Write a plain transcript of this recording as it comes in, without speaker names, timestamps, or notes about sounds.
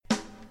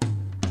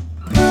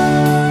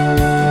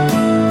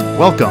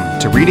Welcome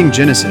to Reading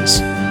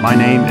Genesis. My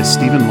name is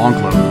Stephen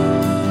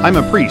Longclough. I'm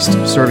a priest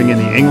serving in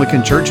the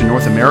Anglican Church in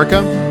North America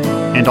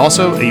and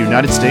also a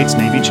United States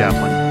Navy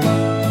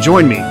chaplain.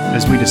 Join me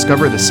as we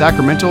discover the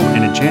sacramental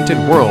and enchanted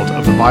world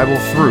of the Bible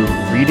through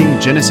reading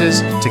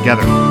Genesis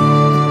together.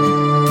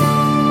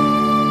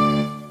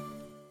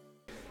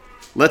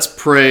 Let's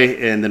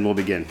pray and then we'll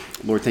begin.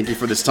 Lord, thank you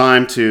for this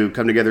time to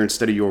come together and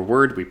study your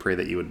word. We pray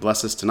that you would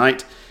bless us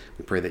tonight.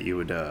 We pray that you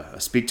would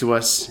speak to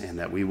us and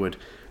that we would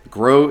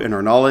grow in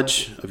our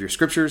knowledge of your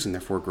scriptures and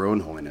therefore grow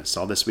in holiness.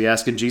 All this we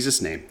ask in Jesus'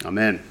 name.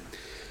 Amen.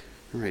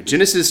 All right,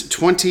 Genesis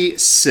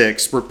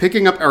 26. We're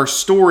picking up our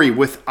story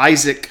with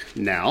Isaac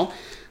now.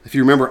 If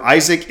you remember,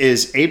 Isaac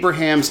is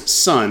Abraham's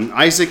son.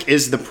 Isaac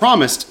is the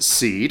promised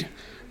seed,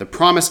 the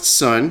promised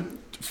son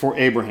for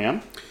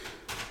Abraham.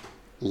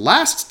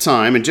 Last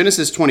time in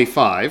Genesis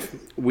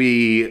 25,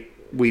 we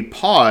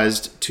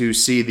paused to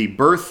see the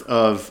birth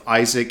of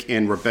Isaac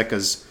and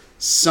Rebekah's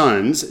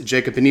sons,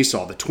 Jacob and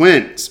Esau, the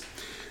twins.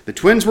 The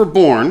twins were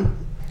born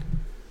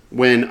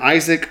when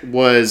Isaac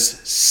was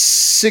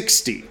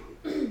 60,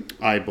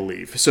 I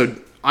believe. So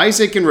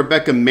Isaac and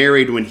Rebekah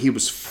married when he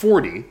was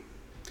 40.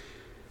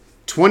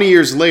 20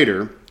 years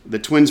later, the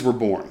twins were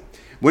born.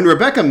 When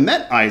Rebekah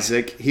met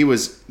Isaac, he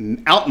was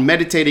out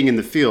meditating in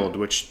the field,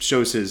 which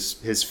shows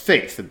his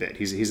faith a bit.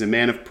 He's a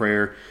man of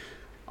prayer.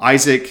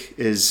 Isaac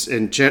is,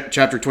 in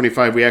chapter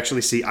 25, we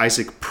actually see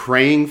Isaac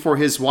praying for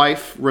his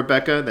wife,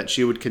 Rebekah, that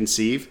she would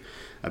conceive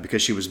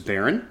because she was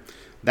barren.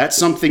 That's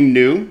something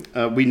new.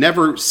 We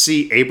never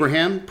see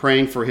Abraham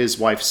praying for his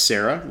wife,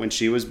 Sarah, when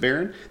she was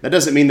barren. That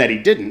doesn't mean that he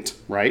didn't,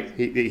 right?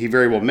 He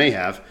very well may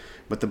have,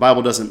 but the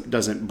Bible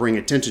doesn't bring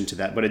attention to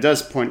that. But it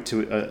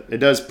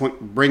does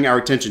bring our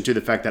attention to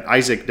the fact that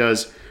Isaac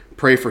does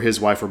pray for his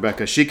wife,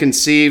 Rebekah. She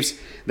conceives.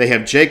 They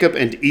have Jacob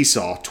and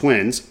Esau,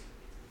 twins.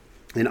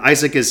 And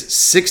Isaac is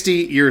 60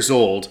 years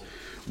old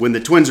when the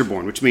twins are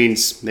born, which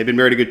means they've been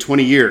married a good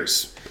 20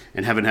 years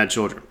and haven't had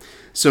children.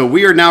 So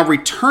we are now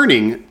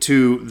returning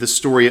to the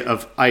story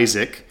of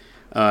Isaac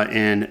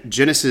in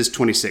Genesis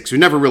 26. We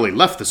never really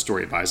left the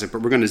story of Isaac,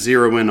 but we're going to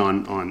zero in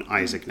on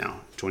Isaac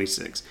now,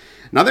 26.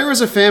 Now there was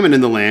a famine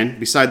in the land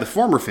beside the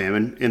former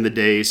famine in the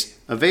days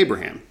of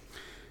Abraham.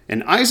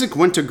 And Isaac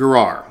went to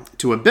Gerar,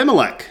 to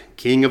Abimelech,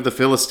 king of the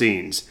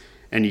Philistines.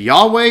 And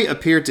Yahweh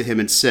appeared to him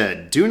and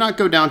said, "Do not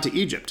go down to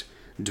Egypt.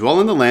 Dwell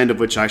in the land of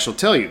which I shall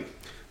tell you.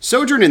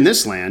 Sojourn in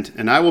this land,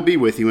 and I will be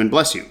with you and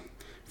bless you.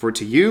 For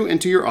to you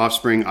and to your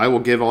offspring I will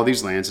give all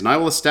these lands, and I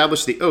will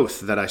establish the oath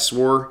that I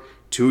swore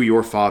to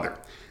your father.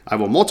 I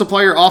will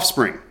multiply your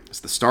offspring as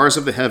the stars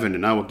of the heaven,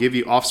 and I will give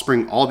you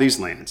offspring all these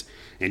lands.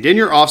 And in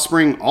your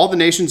offspring all the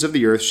nations of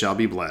the earth shall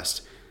be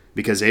blessed,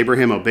 because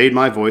Abraham obeyed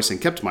my voice and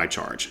kept my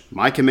charge,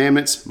 my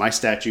commandments, my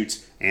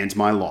statutes, and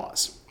my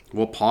laws."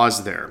 We'll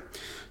pause there.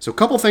 So a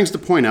couple things to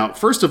point out.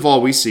 First of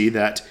all, we see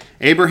that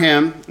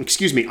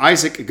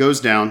Isaac goes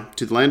down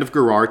to the land of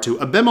Gerar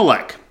to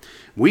Abimelech.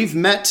 We've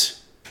met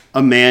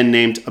a man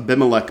named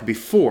Abimelech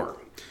before.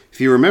 If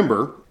you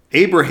remember,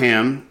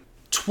 Abraham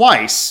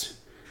twice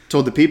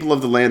told the people of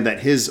the land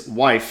that his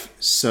wife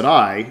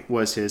Sarai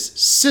was his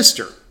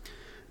sister.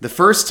 The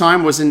first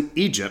time was in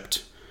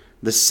Egypt.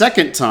 The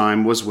second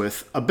time was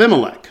with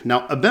Abimelech.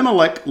 Now,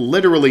 Abimelech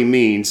literally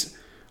means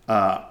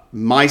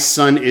my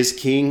son is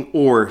king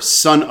or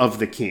son of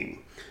the king.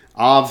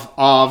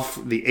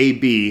 Av, the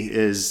AB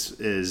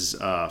is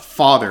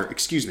father.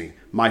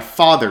 My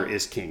father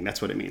is king.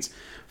 That's what it means.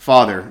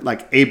 Father,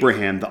 like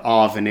Abraham, the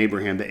Av in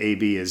Abraham, the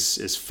AB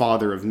is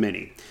father of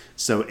many.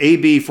 So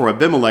AB for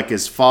Abimelech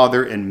is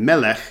father and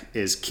Melech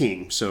is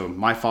king. So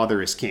my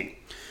father is king.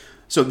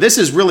 So this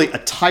is really a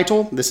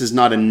title. This is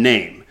not a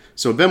name.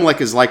 So Abimelech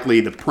is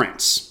likely the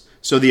prince.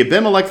 So the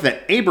Abimelech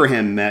that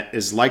Abraham met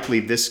is likely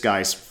this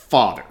guy's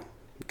father.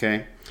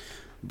 Okay?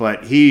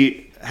 But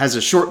he has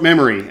a short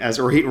memory, he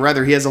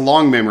has a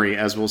long memory,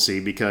 as we'll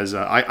see, because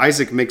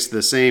Isaac makes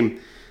the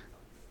same.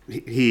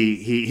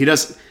 He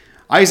does.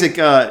 Isaac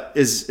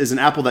is an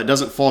apple that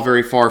doesn't fall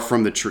very far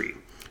from the tree.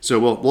 So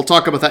we'll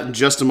talk about that in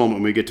just a moment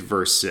when we get to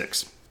verse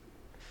 6.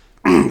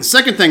 The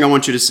second thing I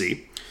want you to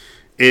see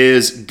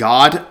is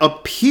God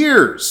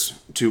appears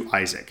to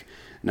Isaac.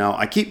 Now,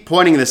 I keep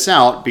pointing this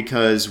out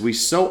because we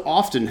so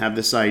often have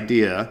this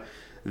idea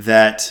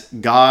that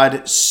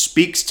God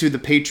speaks to the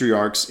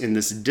patriarchs in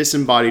this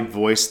disembodied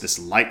voice, this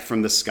light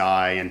from the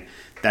sky, and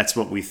that's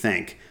what we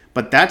think.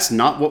 But that's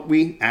not what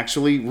we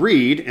actually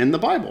read in the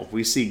Bible.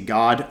 We see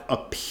God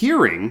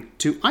appearing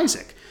to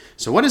Isaac.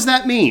 So what does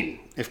that mean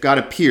if God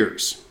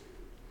appears?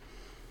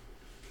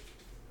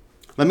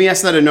 Let me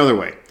ask that another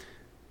way.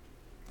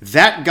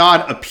 That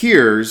God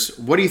appears,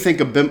 what do you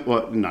think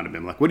what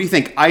do you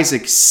think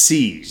Isaac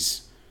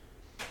sees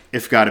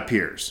if God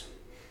appears?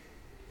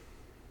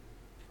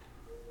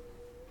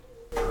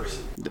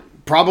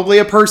 Probably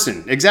a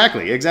person.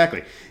 Exactly.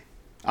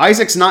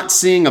 Isaac's not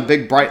seeing a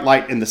big bright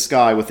light in the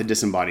sky with a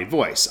disembodied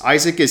voice.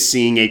 Isaac is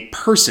seeing a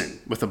person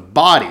with a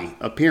body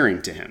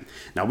appearing to him.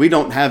 Now, we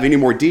don't have any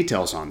more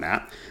details on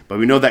that, but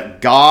we know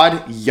that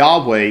God,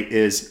 Yahweh,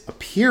 is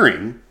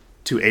appearing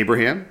to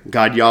Abraham.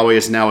 God Yahweh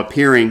is now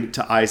appearing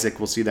to Isaac.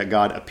 We'll see that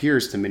God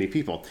appears to many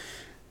people.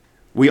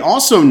 We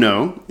also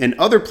know in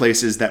other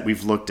places that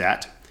we've looked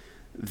at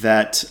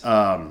that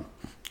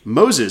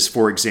Moses,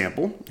 for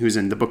example, who's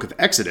in the book of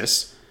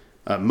Exodus,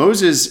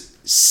 Moses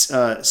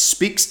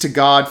speaks to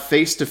God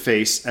face to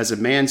face as a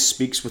man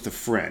speaks with a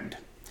friend.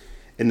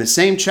 In the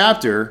same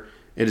chapter,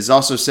 it is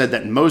also said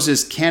that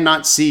Moses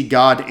cannot see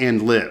God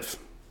and live.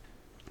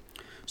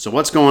 So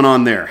what's going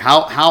on there?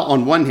 How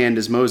on one hand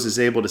is Moses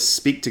able to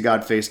speak to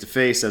God face to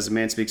face as a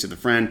man speaks with a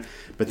friend,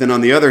 but then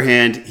on the other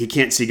hand, he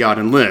can't see God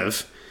and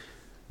live?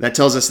 That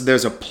tells us that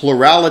there's a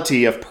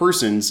plurality of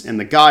persons in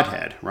the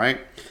Godhead,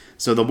 right?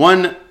 So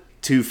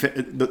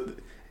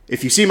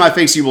if you see my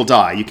face, you will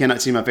die. You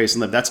cannot see my face and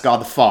live. That's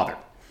God the Father.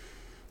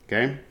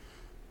 Okay?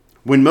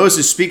 When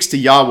Moses speaks to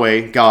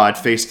Yahweh, God,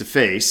 face to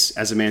face,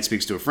 as a man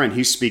speaks to a friend,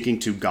 he's speaking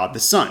to God the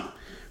Son,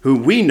 who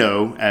we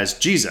know as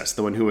Jesus,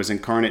 the one who was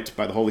incarnate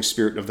by the Holy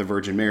Spirit of the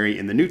Virgin Mary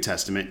in the New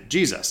Testament,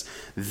 Jesus.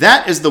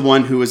 That is the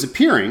one who is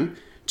appearing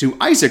to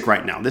Isaac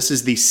right now. This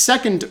is the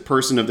second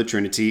person of the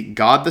Trinity,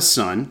 God the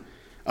Son,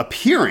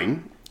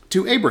 appearing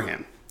to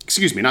Abraham.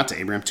 Excuse me, not to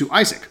Abraham, to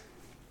Isaac.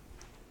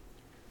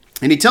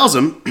 And he tells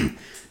him,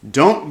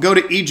 don't go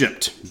to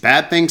Egypt.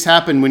 Bad things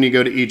happen when you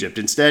go to Egypt.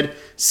 Instead,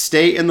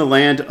 stay in the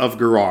land of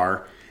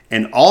Gerar.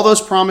 And all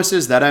those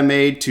promises that I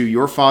made to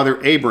your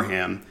father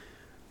Abraham,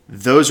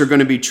 those are going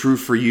to be true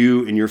for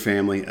you and your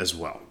family as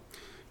well.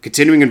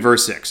 Continuing in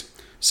verse 6.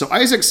 So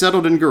Isaac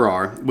settled in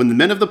Gerar. When the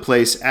men of the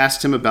place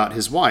asked him about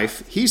his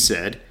wife, he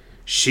said,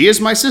 she is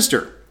my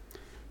sister.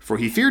 For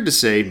he feared to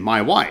say,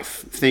 my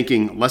wife,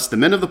 thinking, lest the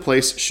men of the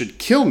place should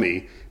kill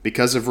me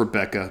because of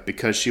Rebekah,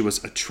 because she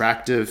was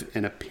attractive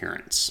in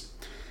appearance.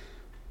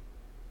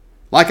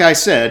 Like I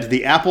said,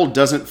 the apple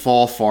doesn't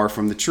fall far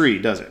from the tree,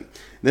 does it?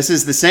 This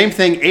is the same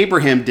thing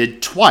Abraham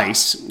did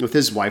twice with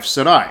his wife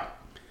Sarai.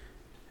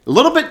 A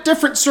little bit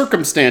different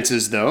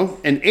circumstances, though.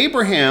 And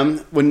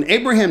when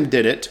Abraham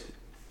did it,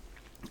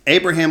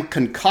 Abraham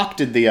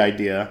concocted the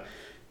idea,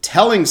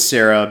 telling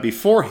Sarah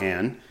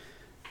beforehand,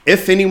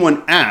 if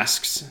anyone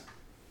asks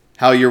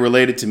how you're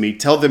related to me,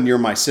 tell them you're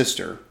my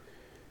sister,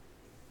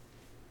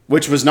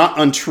 which was not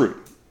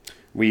untrue.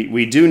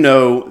 We do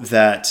know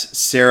that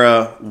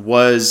Sarah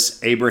was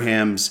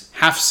Abraham's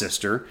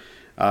half-sister.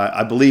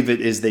 I believe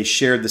it is they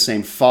shared the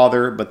same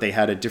father, but they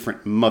had a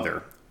different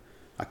mother.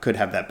 I could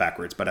have that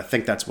backwards, but I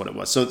think that's what it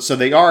was. So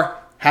they are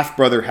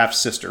half-brother,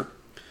 half-sister.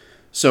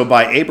 So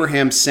by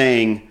Abraham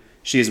saying,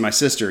 she is my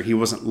sister, he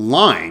wasn't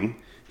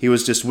lying. He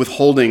was just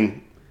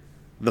withholding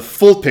the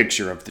full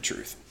picture of the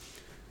truth.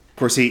 Of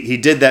course, he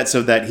did that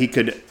so that he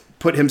could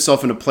put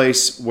himself in a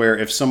place where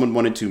if someone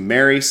wanted to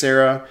marry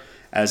Sarah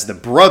as the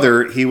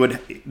brother, he would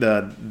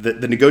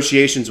the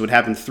negotiations would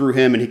happen through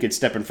him, and he could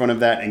step in front of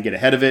that and get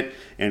ahead of it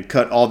and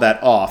cut all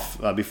that off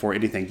before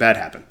anything bad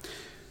happened.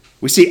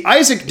 We see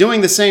Isaac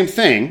doing the same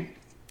thing,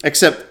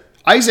 except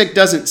Isaac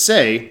doesn't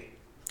say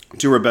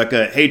to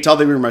Rebekah, hey, tell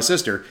them you're my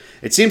sister.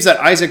 It seems that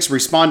Isaac's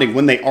responding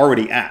when they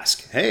already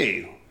ask,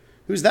 hey,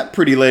 who's that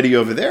pretty lady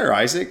over there,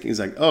 Isaac?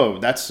 He's like, oh,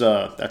 that's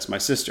my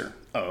sister.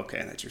 Oh,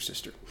 okay, that's your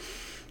sister.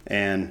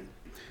 And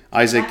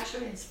Isaac...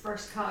 Actually, it's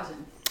first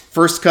cousin.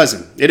 First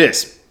cousin. It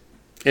is.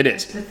 It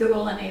is.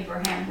 Bethuel and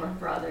Abraham were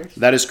brothers.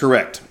 That is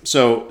correct.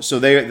 So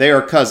they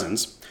are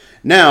cousins.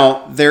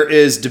 Now, there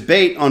is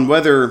debate on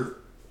whether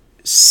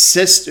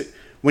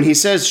when he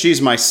says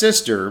she's my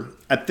sister,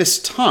 at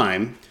this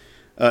time,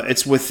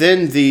 it's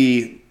within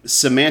the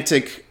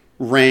semantic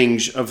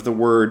range of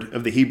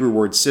the Hebrew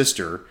word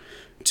sister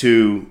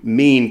to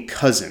mean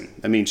cousin.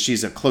 I mean,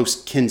 she's a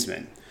close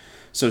kinsman.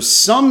 So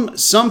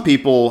some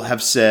people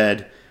have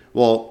said,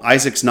 well,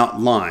 Isaac's not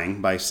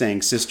lying by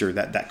saying sister,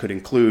 that could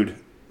include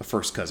a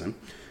first cousin.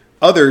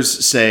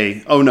 Others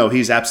say, oh no,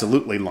 he's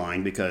absolutely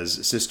lying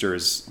because sister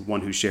is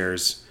one who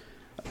shares,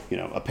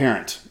 a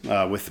parent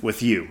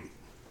with you.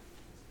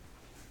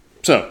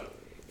 So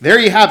there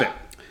you have it.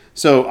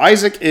 So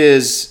Isaac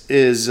is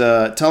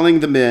telling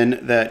the men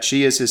that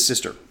she is his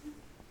sister.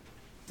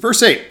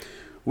 Verse 8,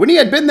 when he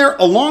had been there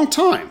a long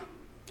time,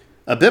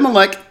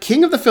 Abimelech,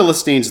 king of the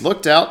Philistines,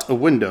 looked out a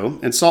window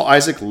and saw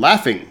Isaac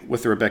laughing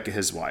with Rebekah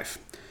his wife.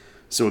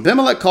 So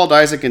Abimelech called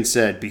Isaac and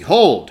said,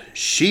 behold,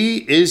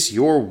 she is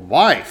your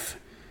wife.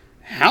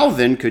 How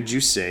then could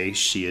you say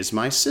she is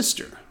my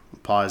sister?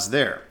 Pause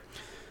there.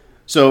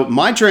 So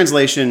my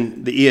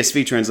translation, the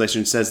ESV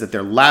translation, says that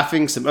they're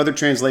laughing. Some other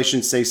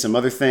translations say some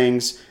other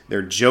things.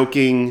 They're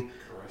joking,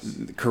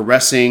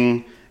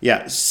 caressing.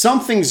 Yeah,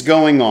 something's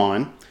going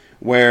on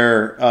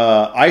where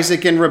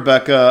Isaac and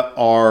Rebekah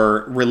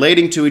are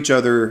relating to each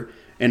other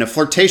in a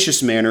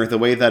flirtatious manner, the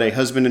way that a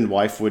husband and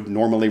wife would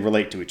normally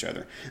relate to each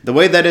other. The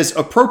way that is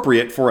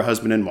appropriate for a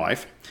husband and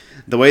wife.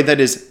 The way that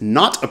is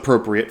not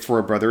appropriate for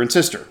a brother and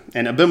sister.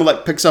 And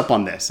Abimelech picks up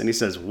on this and he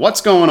says, what's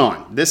going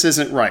on? This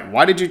isn't right.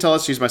 Why did you tell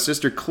us she's my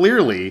sister?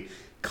 Clearly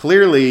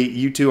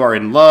you two are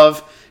in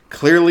love.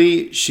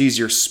 Clearly she's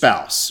your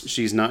spouse.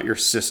 She's not your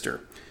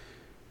sister.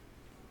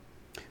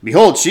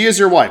 Behold, she is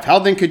your wife. How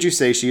then could you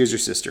say she is your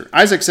sister?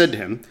 Isaac said to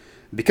him,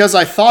 because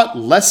I thought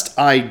lest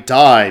I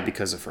die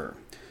because of her.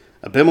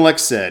 Abimelech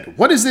said,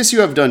 "What is this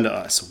you have done to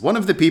us? One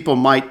of the people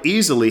might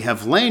easily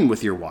have lain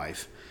with your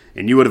wife,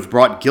 and you would have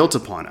brought guilt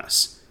upon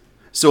us."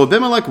 So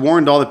Abimelech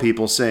warned all the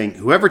people, saying,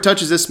 "Whoever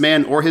touches this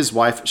man or his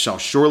wife shall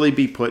surely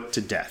be put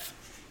to death."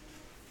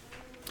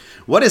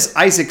 What is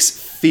Isaac's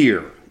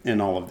fear in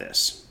all of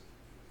this?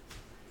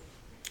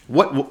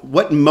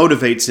 What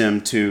motivates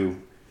him to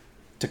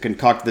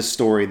concoct this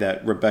story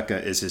that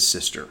Rebekah is his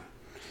sister?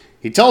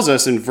 He tells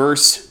us in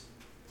verse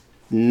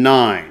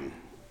 9,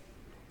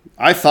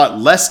 "I thought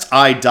lest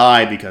I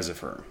die because of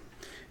her."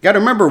 You got to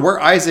remember where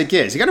Isaac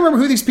is. You got to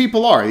remember who these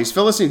people are. These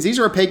Philistines, these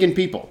are a pagan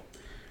people.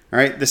 All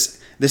right, this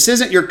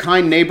isn't your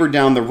kind neighbor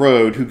down the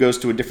road who goes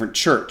to a different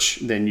church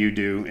than you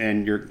do,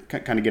 and you're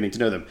kind of getting to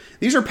know them.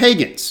 These are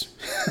pagans.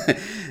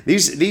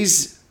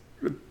 These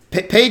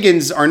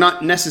pagans are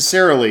not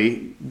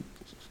necessarily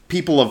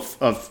people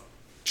of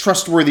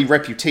trustworthy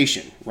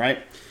reputation, right?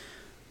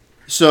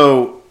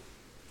 So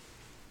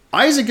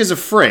Isaac is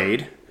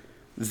afraid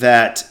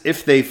that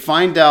if they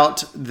find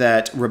out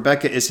that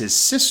Rebekah is his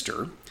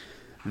sister,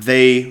 if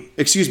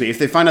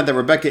they find out that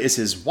Rebekah is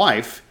his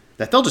wife,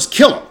 that they'll just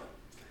kill him.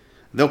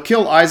 They'll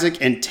kill Isaac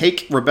and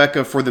take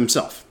Rebekah for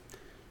themselves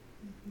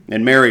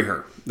and marry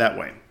her that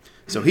way.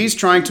 So he's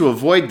trying to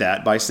avoid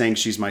that by saying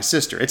she's my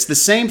sister. It's the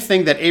same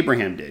thing that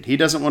Abraham did. He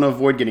doesn't want to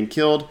avoid getting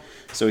killed,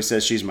 so he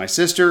says she's my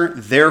sister.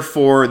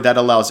 Therefore, that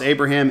allows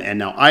Abraham and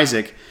now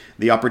Isaac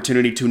the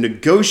opportunity to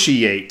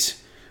negotiate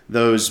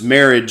those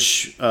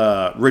marriage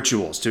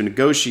rituals, to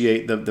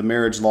negotiate the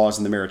marriage laws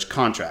and the marriage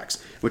contracts,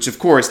 which, of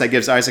course, that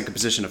gives Isaac a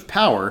position of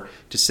power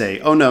to say,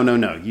 oh, no,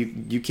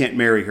 you can't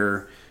marry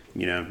her.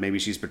 You know, maybe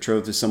she's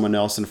betrothed to someone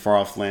else in a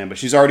far-off land, but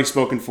she's already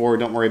spoken for.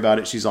 Don't worry about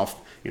it. She's off,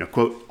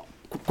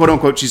 quote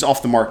unquote, she's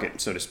off the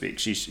market, so to speak.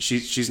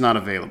 She's not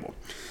available.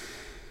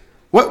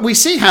 What we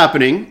see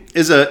happening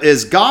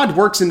is God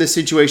works in this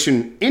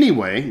situation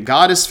anyway.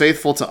 God is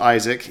faithful to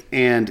Isaac,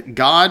 and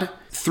God,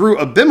 through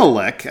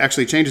Abimelech,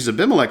 actually changes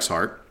Abimelech's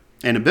heart,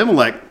 and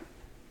Abimelech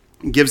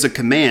gives a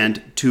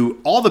command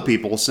to all the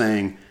people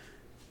saying,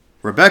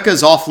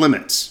 Rebekah's off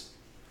limits.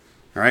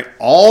 All right,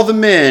 all the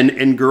men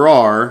in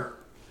Gerar,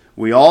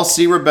 we all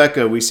see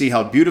Rebekah. We see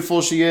how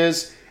beautiful she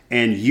is,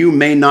 and you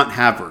may not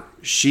have her.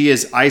 She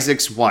is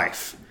Isaac's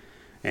wife.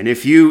 And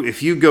if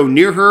you go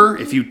near her,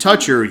 if you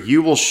touch her,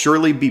 you will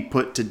surely be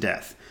put to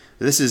death.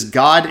 This is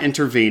God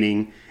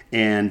intervening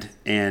and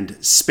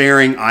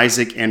sparing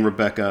Isaac and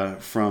Rebekah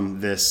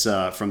from this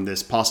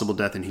possible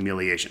death and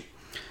humiliation.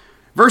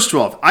 Verse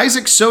 12,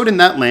 Isaac sowed in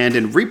that land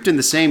and reaped in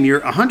the same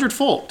year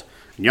 100-fold.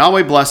 And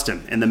Yahweh blessed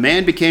him, and the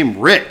man became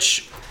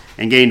rich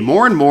and gained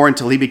more and more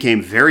until he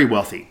became very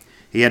wealthy.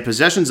 He had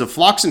possessions of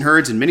flocks and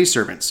herds and many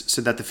servants,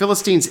 so that the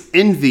Philistines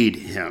envied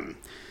him.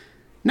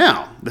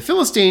 Now, the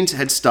Philistines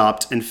had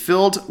stopped and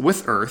filled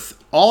with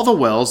earth all the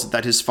wells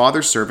that his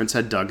father's servants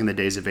had dug in the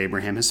days of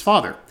Abraham his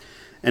father.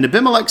 And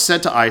Abimelech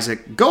said to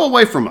Isaac, "Go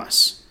away from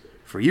us,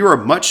 for you are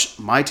much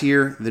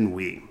mightier than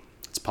we."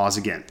 Let's pause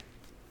again.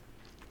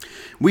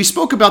 We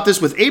spoke about this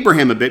with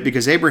Abraham a bit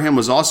because Abraham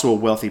was also a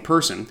wealthy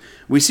person.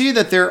 We see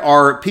that there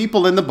are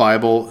people in the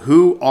Bible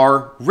who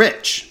are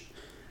rich.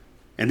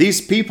 And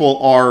these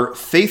people are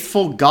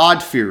faithful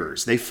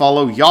God-fearers. They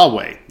follow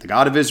Yahweh, the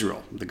God of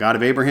Israel, the God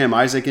of Abraham,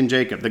 Isaac, and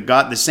Jacob,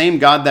 the same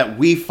God that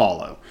we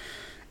follow.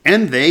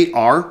 And they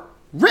are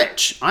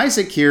rich.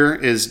 Isaac here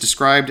is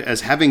described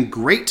as having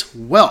great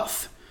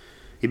wealth.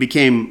 He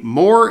became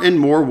more and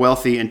more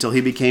wealthy until he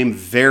became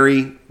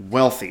very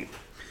wealthy.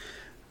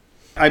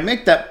 I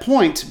make that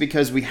point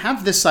because we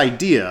have this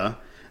idea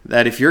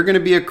that if you're going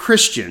to be a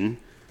Christian,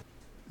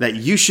 that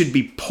you should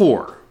be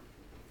poor.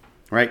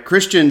 Right?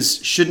 Christians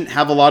shouldn't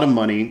have a lot of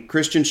money.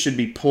 Christians should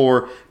be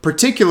poor,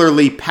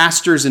 particularly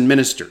pastors and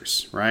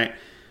ministers, right?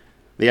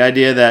 The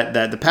idea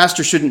that the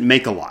pastor shouldn't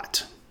make a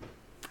lot.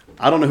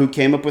 I don't know who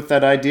came up with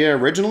that idea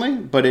originally,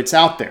 but it's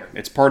out there.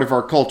 It's part of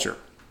our culture.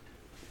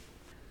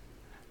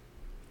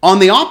 On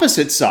the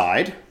opposite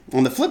side,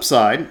 on the flip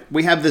side,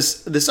 we have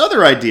this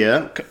other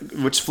idea,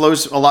 which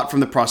flows a lot from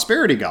the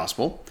prosperity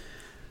gospel,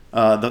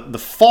 the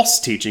false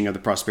teaching of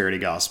the prosperity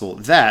gospel,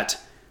 that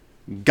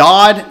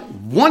God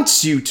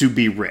wants you to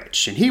be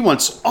rich, and he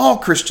wants all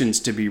Christians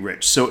to be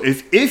rich. So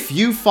if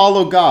you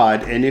follow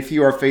God and if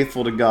you are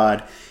faithful to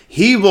God,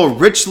 he will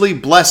richly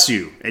bless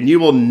you, and you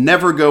will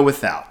never go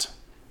without.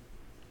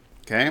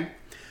 Okay?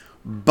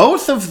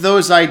 Both of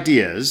those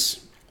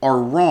ideas are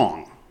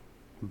wrong.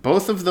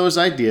 Both of those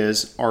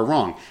ideas are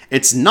wrong.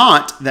 It's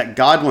not that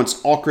God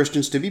wants all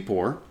Christians to be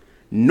poor,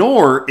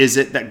 nor is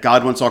it that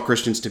God wants all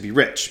Christians to be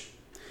rich.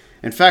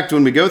 In fact,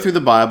 when we go through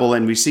the Bible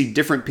and we see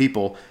different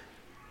people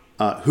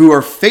who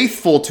are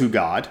faithful to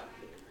God,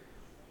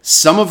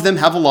 some of them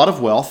have a lot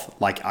of wealth,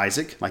 like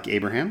Isaac, like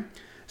Abraham.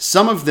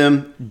 Some of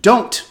them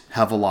don't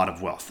have a lot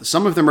of wealth.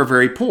 Some of them are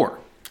very poor,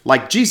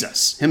 like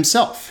Jesus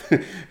himself,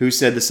 who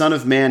said the Son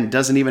of Man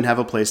doesn't even have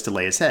a place to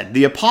lay his head.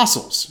 The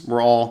apostles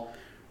were all,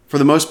 for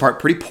the most part,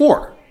 pretty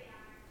poor.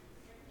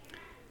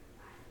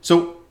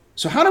 So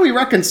how do we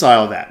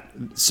reconcile that?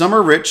 Some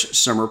are rich,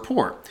 some are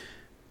poor.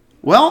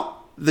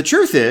 Well, the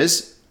truth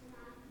is,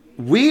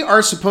 we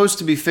are supposed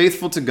to be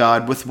faithful to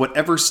God with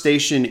whatever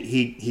station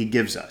he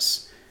gives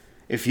us.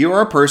 If you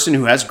are a person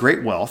who has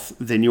great wealth,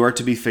 then you are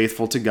to be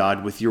faithful to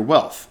God with your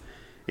wealth.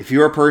 If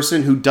you are a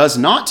person who does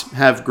not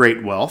have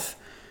great wealth,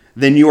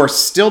 then you are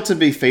still to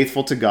be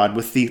faithful to God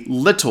with the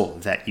little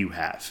that you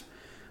have.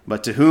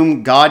 But to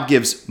whom God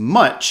gives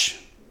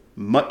much,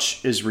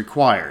 much is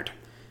required,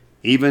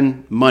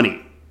 even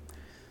money.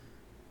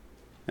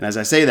 And as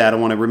I say that, I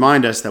want to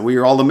remind us that we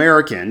are all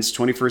Americans,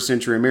 21st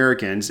century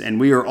Americans, and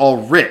we are all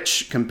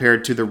rich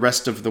compared to the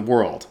rest of the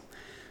world.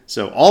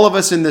 So all of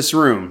us in this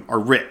room are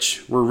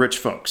rich. We're rich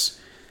folks.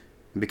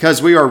 And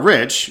because we are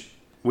rich,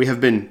 we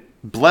have been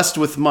blessed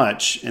with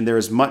much, and there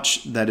is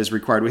much that is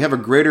required. We have a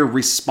greater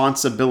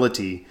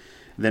responsibility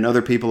than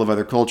other people of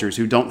other cultures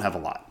who don't have a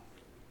lot.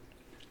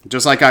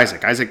 Just like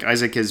Isaac.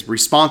 Isaac is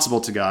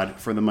responsible to God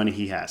for the money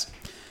he has.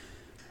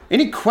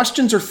 Any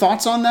questions or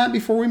thoughts on that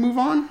before we move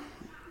on?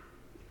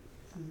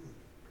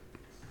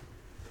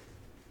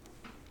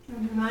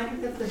 I'm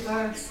reminded of the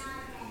verse,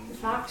 the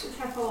foxes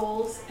have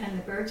holes and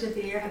the birds of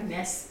the air have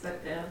nests,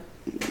 but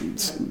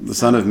the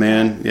Son of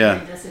Man, yeah.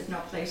 Has no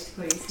place to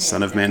put his head.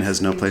 Son of Man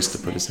has no place to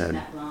put his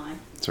head.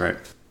 That's right.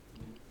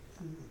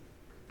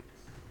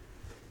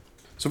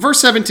 So verse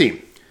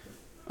 17.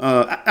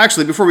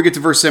 Actually, before we get to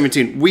verse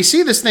 17, we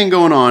see this thing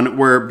going on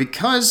where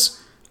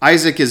because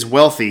Isaac is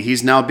wealthy,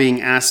 he's now being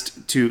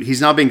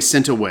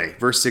sent away.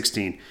 Verse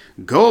 16,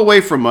 go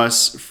away from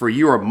us, for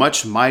you are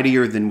much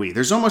mightier than we.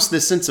 There's almost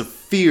this sense of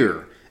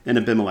fear in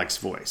Abimelech's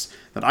voice,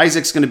 that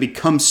Isaac's going to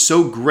become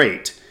so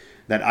great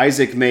that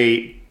Isaac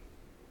may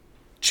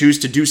choose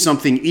to do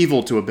something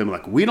evil to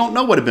Abimelech. We don't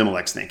know what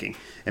Abimelech's thinking.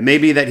 It may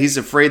be that he's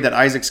afraid that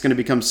Isaac's going to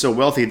become so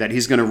wealthy that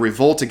he's going to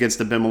revolt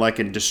against Abimelech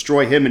and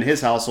destroy him and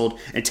his household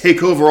and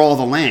take over all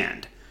the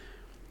land.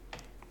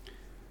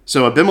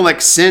 So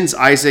Abimelech sends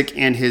Isaac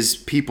and his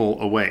people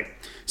away.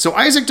 So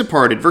Isaac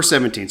departed, verse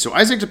 17, so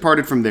Isaac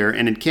departed from there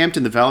and encamped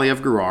in the valley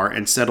of Gerar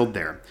and settled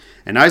there.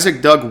 And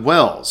Isaac dug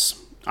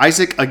wells.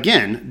 Isaac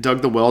again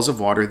dug the wells of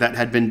water that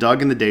had been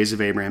dug in the days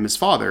of Abraham his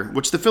father,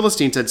 which the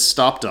Philistines had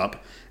stopped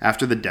up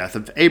after the death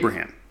of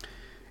Abraham.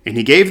 And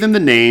he gave them the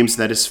names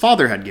that his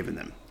father had given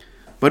them.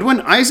 But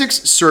when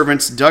Isaac's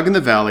servants dug in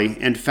the valley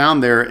and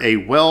found there a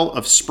well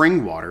of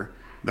spring water,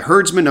 the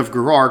herdsmen of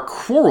Gerar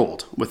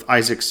quarreled with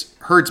Isaac's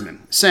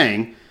herdsmen,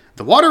 saying,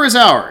 the water is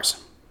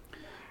ours.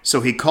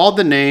 So he called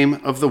the name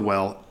of the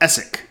well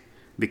Esek,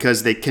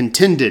 because they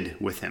contended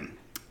with him.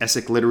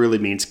 Esek literally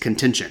means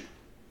contention.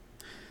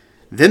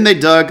 Then they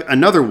dug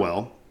another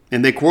well,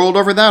 and they quarreled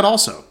over that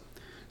also.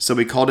 So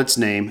he called its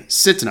name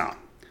Sitnah.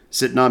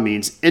 Sitnah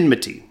means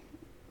enmity.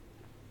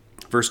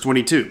 Verse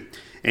 22,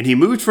 and he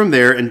moved from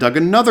there and dug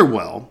another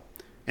well,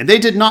 and they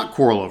did not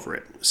quarrel over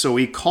it. So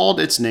he called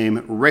its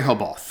name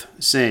Rehoboth,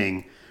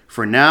 saying,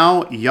 for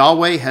now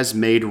Yahweh has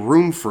made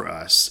room for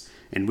us,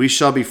 and we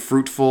shall be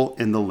fruitful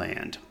in the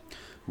land.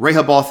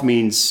 Rehoboth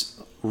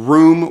means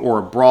room or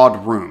a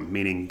broad room,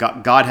 meaning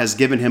God has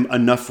given him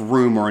enough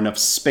room or enough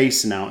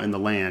space now in the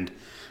land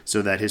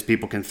so that his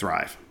people can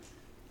thrive.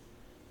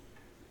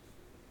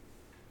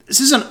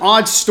 This is an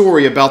odd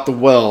story about the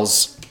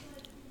wells,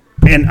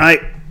 and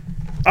I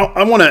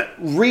want to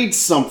read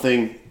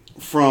something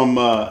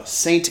from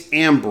St.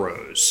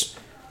 Ambrose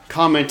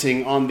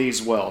commenting on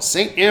these wells.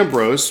 St.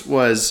 Ambrose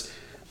was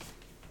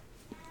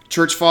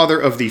church father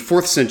of the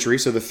 4th century,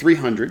 so the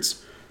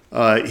 300s.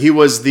 He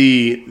was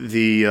the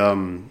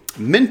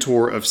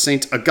mentor of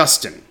St.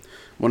 Augustine,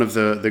 one of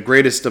the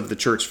greatest of the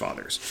church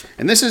fathers.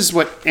 And this is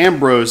what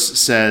Ambrose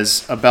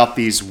says about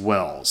these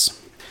wells.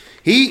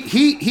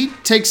 He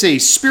takes a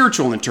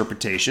spiritual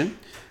interpretation,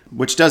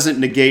 which doesn't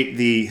negate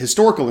the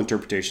historical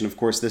interpretation. Of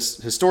course,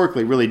 this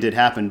historically really did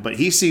happen, but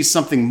he sees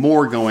something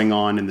more going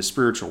on in the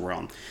spiritual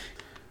realm.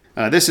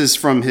 This is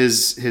from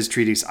his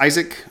treatise,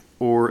 Isaac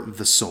or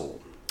the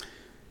Soul.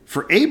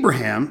 For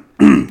Abraham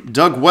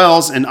dug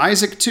wells, and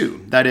Isaac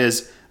too, that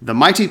is, the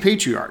mighty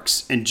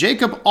patriarchs, and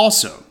Jacob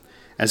also,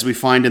 as we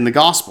find in the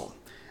gospel,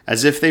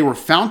 as if they were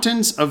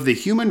fountains of the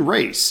human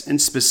race,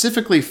 and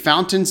specifically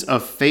fountains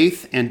of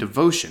faith and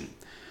devotion.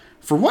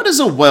 For what is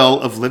a well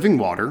of living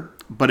water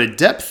but a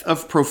depth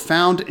of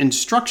profound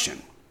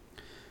instruction?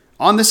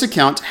 On this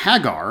account,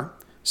 Hagar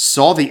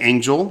saw the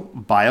angel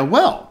by a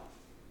well,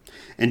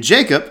 and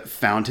Jacob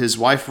found his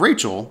wife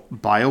Rachel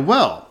by a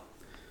well.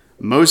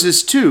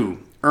 Moses, too,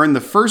 earned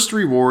the first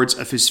rewards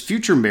of his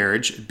future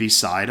marriage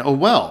beside a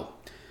well.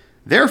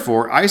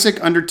 Therefore, Isaac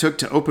undertook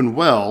to open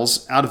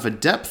wells out of a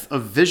depth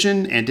of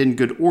vision and in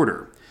good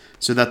order,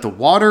 so that the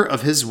water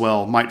of his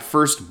well might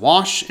first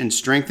wash and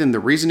strengthen the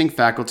reasoning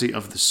faculty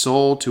of the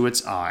soul to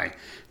its eye,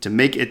 to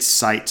make its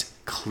sight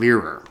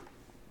clearer.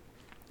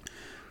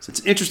 So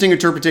it's an interesting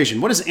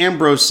interpretation. What is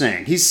Ambrose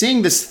saying? He's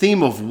seeing this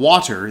theme of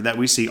water that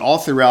we see all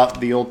throughout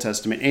the Old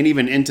Testament and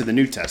even into the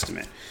New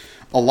Testament.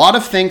 A lot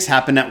of things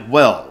happen at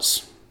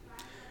wells.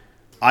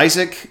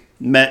 Isaac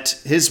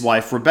met his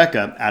wife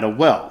Rebekah at a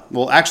well.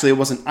 Well, actually, it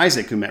wasn't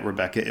Isaac who met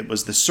Rebekah. It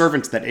was the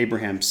servant that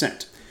Abraham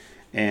sent.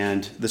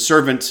 And the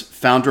servant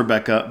found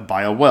Rebekah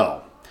by a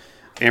well.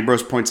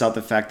 Ambrose points out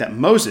the fact that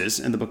Moses,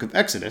 in the book of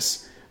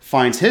Exodus,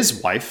 finds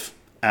his wife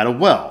at a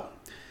well.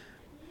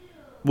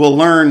 We'll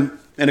learn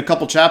in a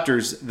couple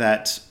chapters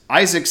that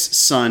Isaac's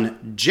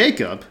son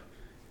Jacob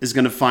is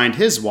going to find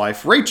his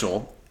wife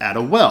Rachel at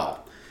a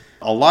well.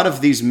 A lot of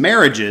these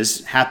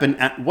marriages happen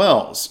at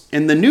wells.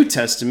 In the New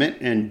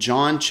Testament, in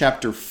John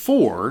chapter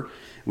 4,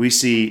 we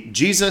see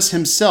Jesus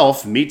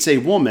himself meets a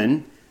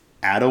woman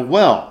at a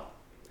well.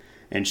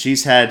 And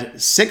she's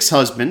had 6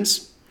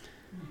 husbands.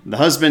 The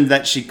husband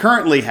that she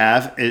currently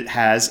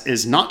has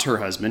is not her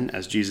husband,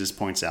 as Jesus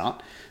points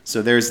out.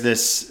 So there's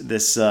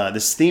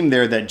this theme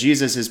there that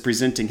Jesus is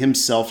presenting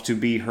himself to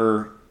be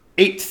the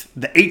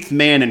eighth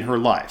man in her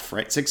life,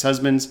 right? 6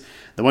 husbands.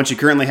 The one she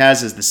currently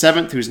has is the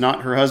 7th, who's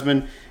not her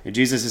husband. And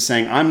Jesus is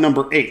saying, I'm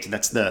number 8.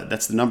 That's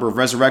the number of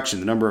resurrection,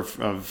 the number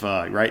of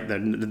right, the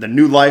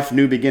new life,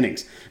 new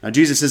beginnings. Now,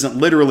 Jesus isn't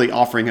literally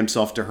offering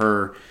himself to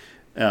her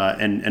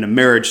in a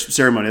marriage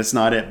ceremony. That's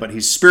not it. But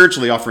he's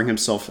spiritually offering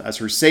himself as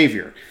her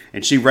savior,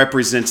 and she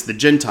represents the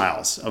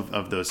Gentiles of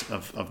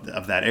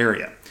that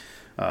area,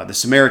 the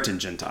Samaritan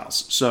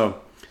Gentiles.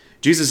 So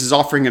Jesus is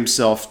offering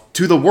himself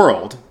to the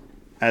world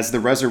as the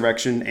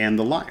resurrection and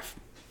the life.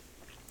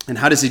 And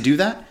how does he do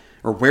that?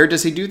 Or where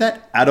does he do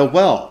that? At a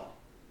well.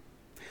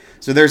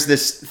 So there's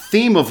this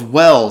theme of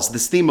wells,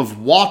 this theme of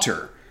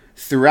water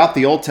throughout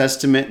the Old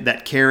Testament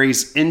that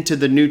carries into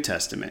the New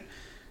Testament.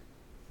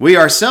 We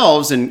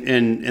ourselves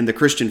in the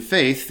Christian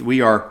faith,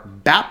 we are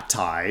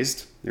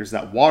baptized. There's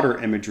that water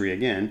imagery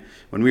again.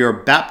 When we are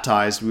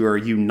baptized, we are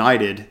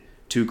united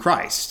to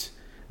Christ.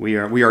 We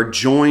are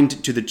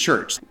joined to the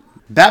church.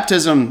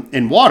 Baptism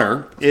in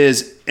water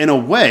is, in a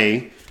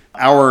way,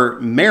 our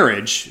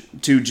marriage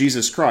to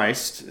Jesus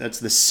Christ. That's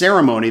the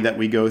ceremony that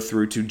we go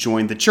through to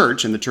join the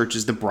church, and the church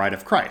is the bride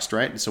of Christ,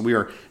 right? So we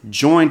are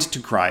joined to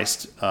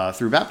Christ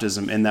through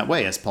baptism in that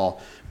way, as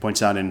Paul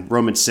points out in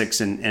Romans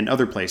 6 and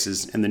other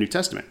places in the New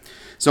Testament.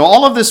 So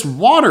all of this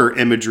water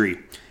imagery,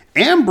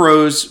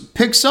 Ambrose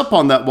picks up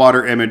on that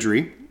water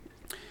imagery,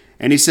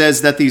 and he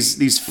says that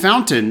these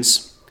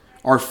fountains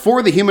are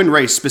for the human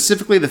race,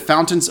 specifically the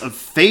fountains of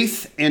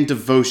faith and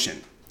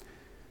devotion.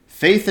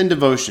 Faith and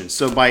devotion.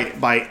 So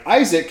by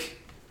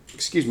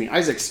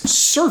Isaac's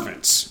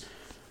servants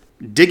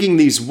digging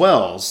these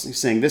wells, he's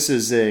saying this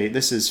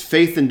is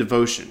faith and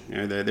devotion.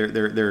 You know,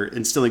 they're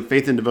instilling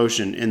faith and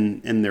devotion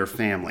in their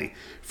family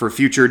for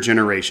future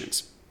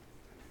generations.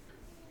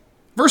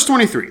 Verse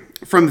 23.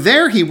 From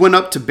there he went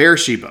up to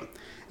Beersheba,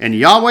 and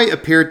Yahweh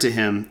appeared to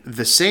him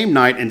the same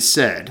night and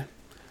said,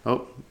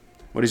 oh,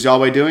 what is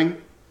Yahweh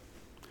doing?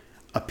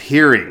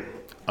 Appearing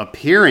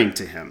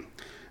to him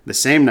the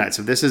same night.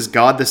 So this is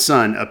God the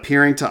Son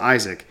appearing to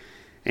Isaac.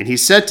 And he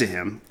said to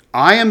him,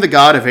 I am the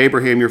God of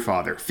Abraham your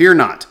father. Fear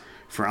not,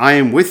 for I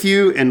am with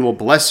you and will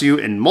bless you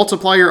and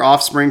multiply your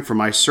offspring for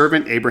my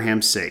servant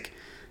Abraham's sake.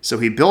 So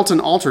he built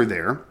an altar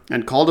there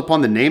and called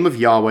upon the name of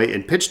Yahweh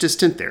and pitched his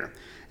tent there.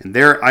 And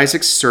there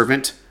Isaac's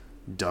servant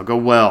dug a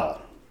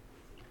well.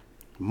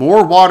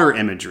 More water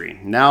imagery.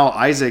 Now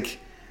Isaac,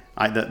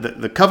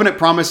 the covenant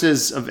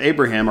promises of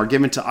Abraham are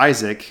given to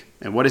Isaac.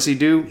 And what does he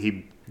do?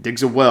 He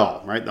digs a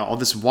well, right? All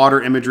this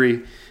water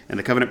imagery and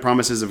the covenant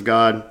promises of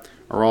God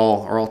are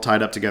all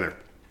tied up together.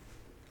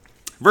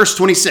 Verse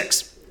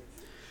 26.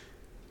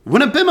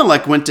 When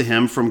Abimelech went to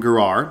him from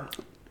Gerar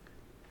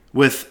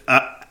with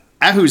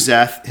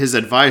Ahuzath his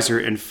advisor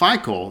and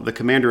Phicol the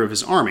commander of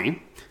his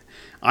army,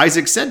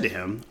 Isaac said to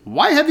him,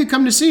 Why have you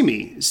come to see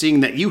me,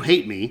 seeing that you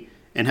hate me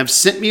and have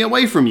sent me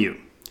away from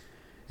you?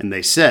 And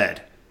they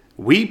said,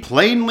 We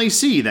plainly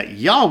see that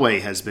Yahweh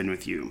has been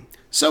with you.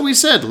 So he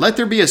said, Let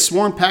there be a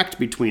sworn pact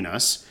between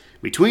us,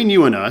 between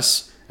you and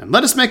us, and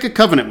let us make a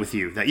covenant with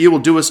you, that you will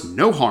do us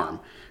no harm,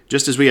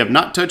 just as we have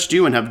not touched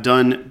you and have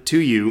done to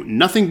you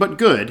nothing but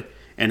good,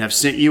 and have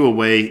sent you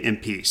away in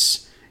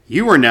peace.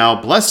 You are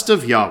now blessed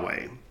of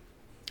Yahweh.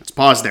 Let's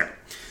pause there.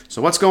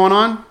 So what's going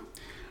on?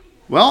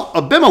 Well,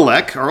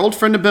 Abimelech, our old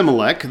friend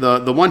Abimelech,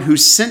 the one who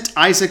sent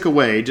Isaac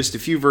away just a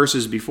few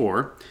verses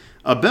before,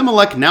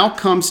 Abimelech now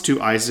comes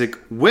to Isaac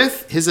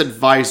with his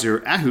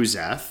advisor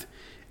Ahuzath,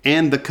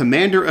 and the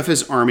commander of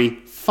his army,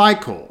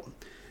 Phicol.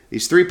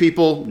 These 3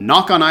 people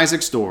knock on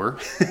Isaac's door,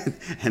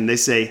 and they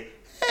say,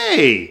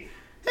 Hey,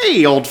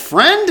 old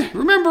friend,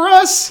 remember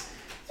us?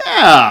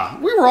 Yeah,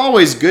 we were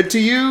always good to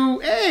you.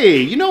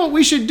 Hey, you know what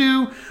we should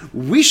do?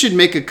 We should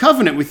make a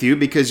covenant with you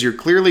because you're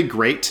clearly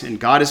great, and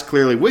God is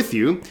clearly with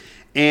you,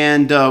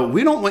 and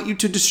we don't want you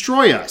to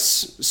destroy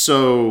us.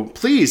 So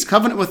please,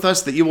 covenant with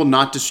us that you will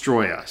not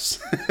destroy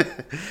us.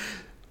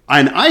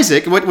 And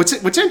Isaac,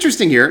 what's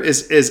interesting here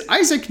is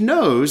Isaac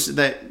knows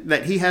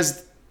that he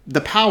has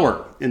the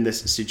power in this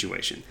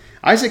situation.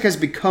 Isaac has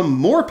become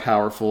more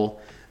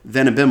powerful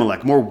than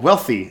Abimelech, more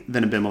wealthy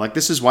than Abimelech.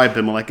 This is why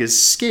Abimelech is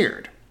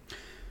scared.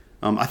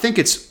 I think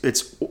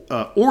it's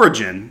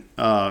Origen,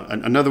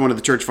 another one of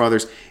the church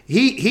fathers.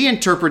 He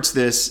interprets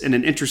this in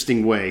an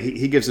interesting way.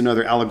 He gives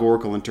another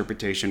allegorical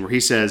interpretation where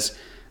he says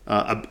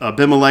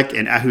Abimelech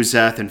and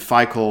Ahuzath and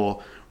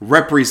Phicol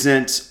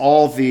represents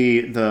all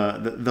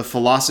the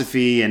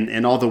philosophy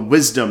and all the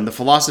wisdom, the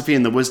philosophy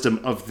and the wisdom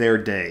of their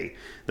day,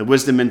 the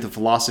wisdom and the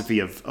philosophy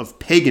of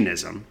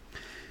paganism.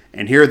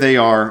 And here they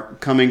are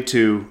coming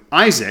to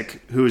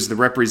Isaac, who is the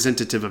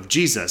representative of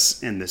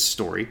Jesus in this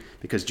story,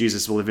 because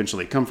Jesus will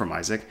eventually come from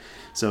Isaac.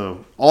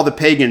 So all the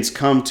pagans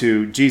come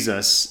to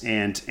Jesus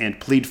and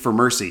plead for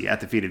mercy at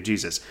the feet of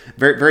Jesus.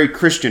 Very, very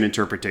Christian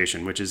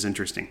interpretation, which is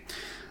interesting.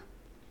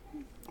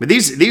 But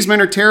these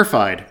men are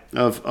terrified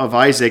of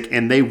Isaac,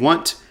 and they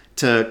want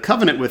to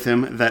covenant with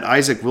him that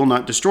Isaac will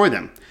not destroy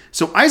them.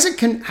 So Isaac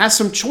has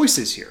some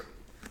choices here.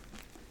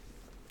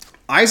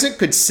 Isaac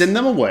could send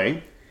them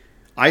away.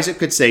 Isaac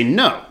could say,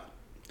 no,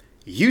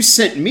 you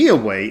sent me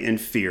away in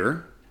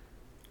fear.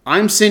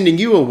 I'm sending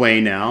you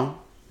away now.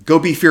 Go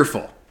be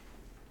fearful.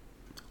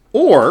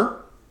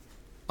 Or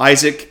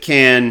Isaac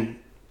can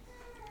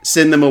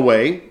send them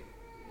away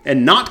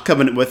and not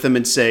covenant with them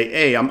and say,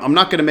 hey, I'm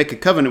not going to make a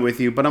covenant with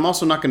you, but I'm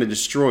also not going to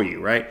destroy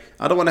you, right?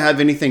 I don't want to have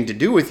anything to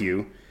do with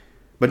you,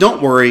 but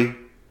don't worry,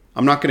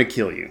 I'm not going to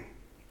kill you.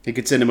 He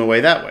could send him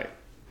away that way.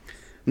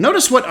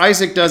 Notice what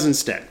Isaac does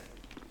instead.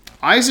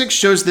 Isaac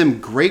shows them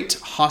great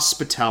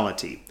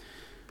hospitality.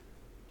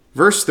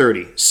 Verse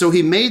 30, so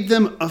he made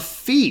them a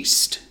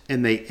feast,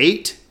 and they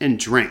ate and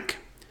drank.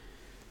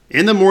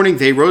 In the morning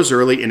they rose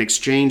early and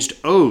exchanged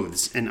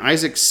oaths, and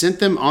Isaac sent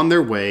them on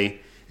their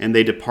way, and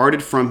they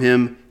departed from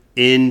him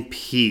in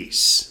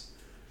peace.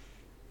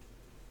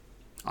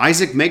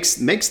 Isaac makes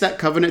that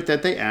covenant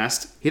that they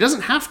asked. He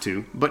doesn't have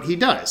to, but he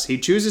does. He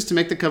chooses to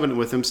make the covenant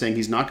with them, saying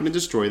he's not going to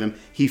destroy them.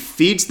 He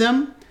feeds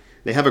them.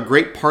 They have a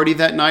great party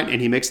that night,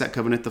 and he makes that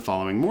covenant the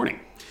following morning.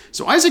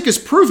 So Isaac is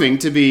proving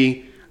to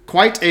be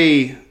quite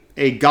a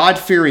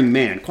God-fearing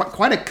man,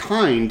 quite a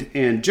kind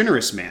and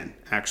generous man,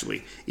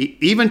 actually,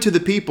 even to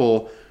the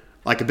people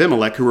like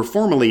Abimelech, who were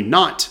formerly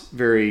not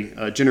very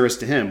generous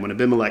to him when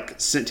Abimelech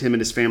sent him and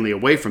his family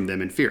away from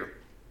them in fear.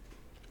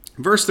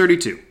 Verse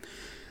 32,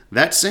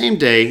 that same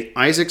day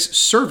Isaac's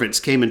servants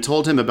came and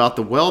told him about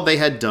the well they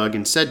had dug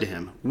and said to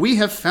him, we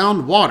have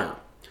found water.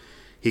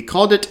 He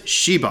called it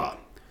Sheba.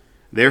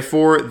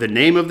 Therefore, the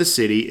name of the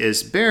city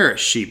is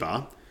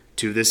Beersheba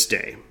to this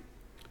day.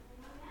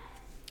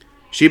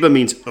 Sheba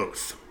means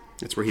oath.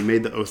 That's where he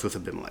made the oath with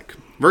Abimelech.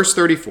 Verse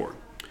 34.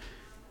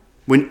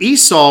 When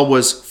Esau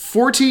was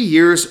 40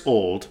 years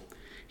old,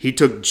 he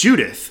took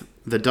Judith,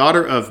 the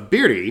daughter of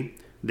Beeri,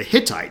 the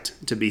Hittite,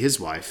 to be his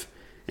wife,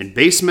 and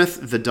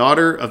Basemath, the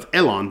daughter of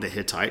Elon, the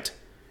Hittite,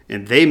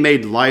 and they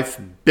made life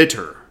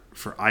bitter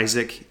for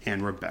Isaac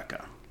and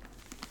Rebekah.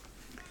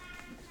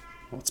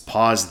 Let's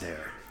pause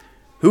there.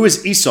 Who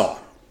is Esau?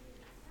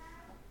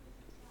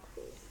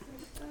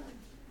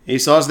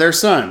 Esau's their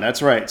son.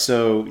 That's right.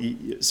 So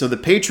the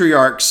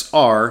patriarchs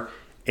are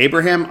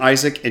Abraham,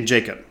 Isaac, and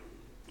Jacob.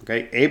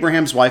 Okay.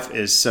 Abraham's wife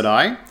is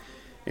Sarai.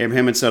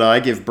 Abraham and Sarai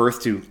give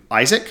birth to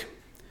Isaac.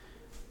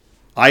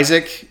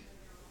 Isaac's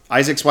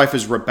wife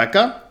is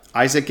Rebekah.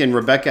 Isaac and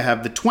Rebekah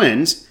have the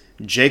twins,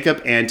 Jacob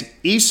and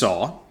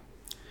Esau.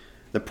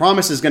 The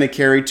promise is going to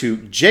carry to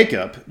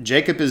Jacob.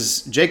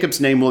 Jacob's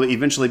name will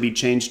eventually be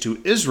changed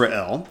to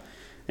Israel.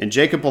 And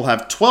Jacob will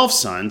have 12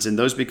 sons, and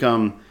those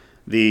become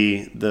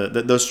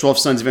those 12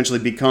 sons eventually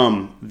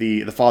become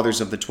the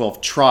fathers of the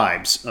 12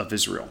 tribes of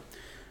Israel.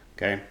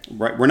 Okay,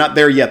 right? We're not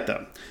there yet,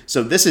 though.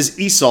 So this is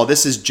Esau.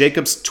 This is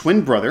Jacob's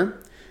twin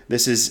brother.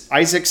 This is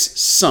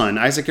Isaac's son,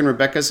 Isaac and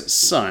Rebekah's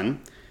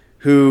son,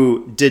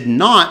 who did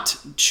not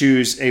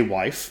choose a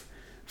wife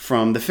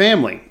from the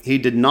family. He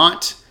did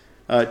not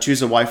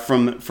choose a wife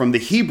from the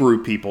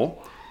Hebrew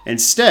people.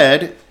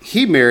 Instead,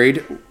 he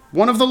married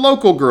one of the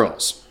local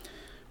girls.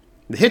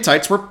 The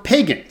Hittites were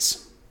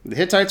pagans. The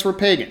Hittites,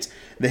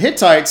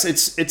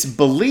 it's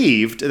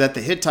believed that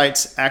the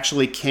Hittites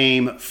actually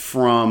came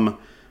from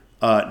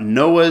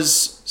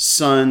Noah's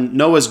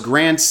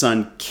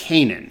grandson,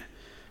 Canaan.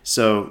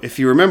 So if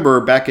you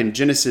remember back in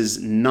Genesis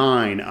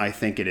 9, I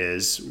think it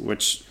is,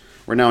 which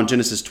we're now in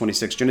Genesis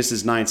 26.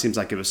 Genesis 9 seems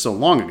like it was so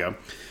long ago.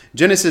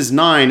 Genesis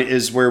 9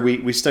 is where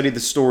we studied the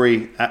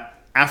story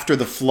after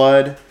the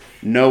flood.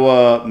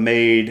 Noah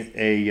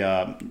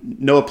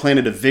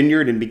planted a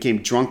vineyard and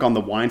became drunk on the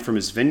wine from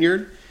his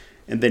vineyard.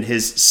 And then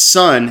his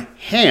son,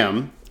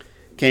 Ham,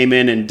 came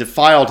in and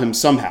defiled him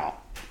somehow.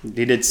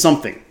 He did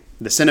something.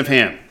 The sin of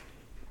Ham.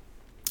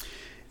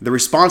 The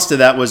response to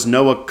that was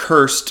Noah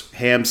cursed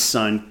Ham's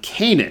son,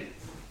 Canaan.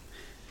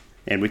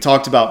 And we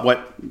talked about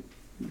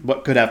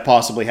what could have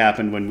possibly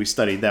happened when we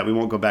studied that. We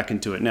won't go back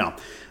into it now.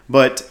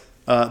 But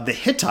the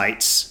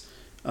Hittites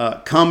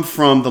come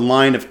from the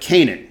line of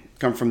Canaan.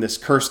 Come from this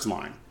cursed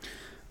line.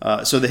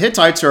 So the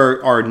Hittites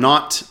are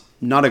not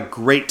a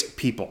great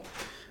people.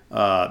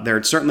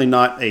 They're certainly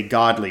not a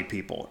godly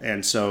people.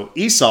 And so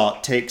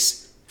Esau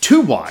takes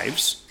 2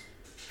 wives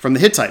from the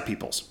Hittite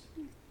peoples.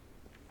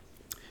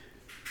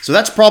 So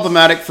that's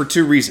problematic for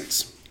 2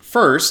 reasons.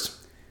 First,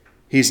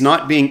 he's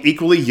not being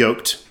equally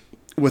yoked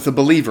with a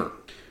believer.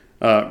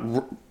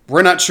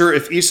 We're not sure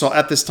if Esau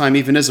at this time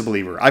even is a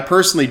believer. I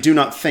personally do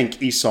not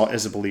think Esau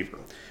is a believer.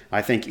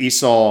 I think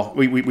Esau,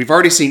 we've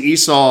already seen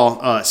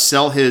Esau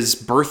sell his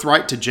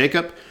birthright to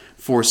Jacob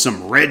for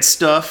some red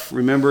stuff.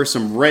 Remember,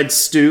 some red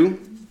stew.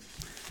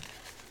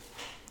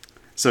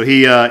 So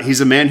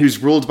he's a man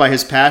who's ruled by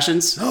his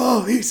passions.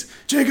 Oh, he's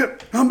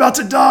Jacob. I'm about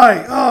to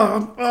die.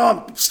 Oh,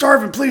 I'm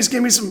starving. Please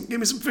give me some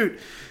food.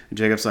 And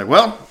Jacob's like,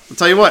 well, I'll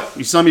tell you what.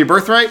 You sell me your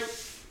birthright.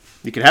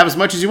 You can have as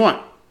much as you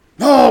want.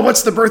 Oh,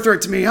 what's the birthright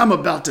to me? I'm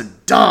about to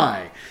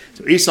die.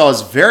 So Esau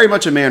is very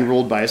much a man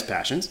ruled by his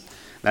passions.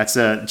 That's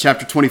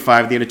chapter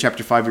 25, the end of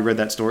chapter 5. We read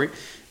that story.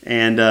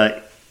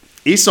 And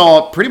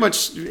Esau, pretty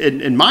much,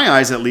 in my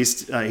eyes at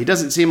least, he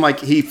doesn't seem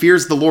like he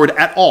fears the Lord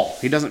at all.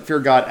 He doesn't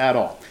fear God at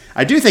all.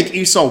 I do think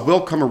Esau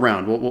will come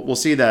around. We'll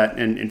see that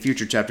in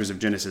future chapters of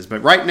Genesis.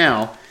 But right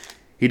now,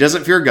 he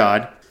doesn't fear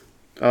God.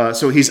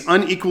 So he's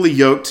unequally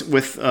yoked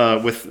with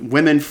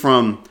women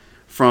from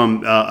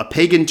a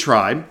pagan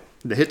tribe,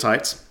 the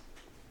Hittites.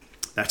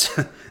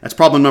 That's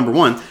problem number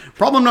one.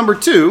 Problem number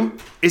two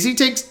is he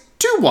takes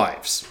 2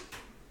 wives.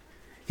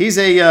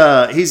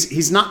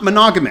 He's not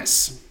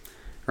monogamous,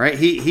 right?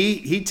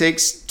 He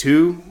takes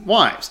 2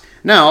 wives.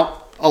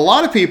 Now, a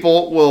lot of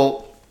people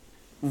will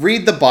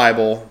read the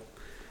Bible.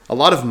 A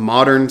lot of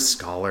modern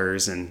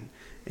scholars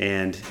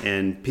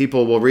and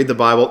people will read the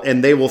Bible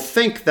and they will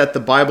think that the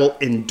Bible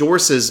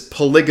endorses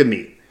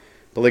polygamy.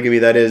 Polygamy,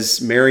 that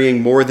is,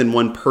 marrying more than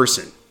one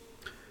person.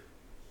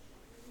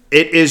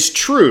 It is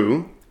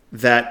true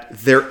that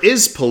there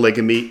is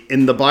polygamy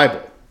in the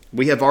Bible.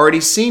 We have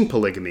already seen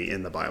polygamy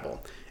in the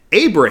Bible.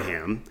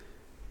 Abraham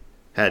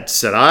had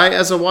Sarai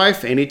as a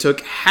wife and he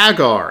took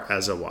Hagar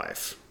as a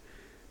wife.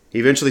 He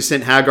eventually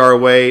sent Hagar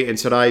away, and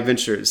Sarai, who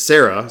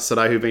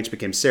eventually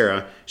became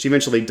Sarah, she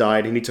eventually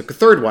died, and he took a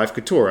 3rd wife,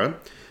 Keturah.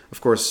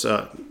 Of course,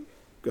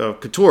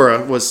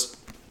 Keturah was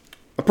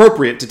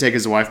appropriate to take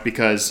as a wife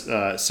because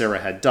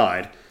Sarah had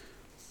died.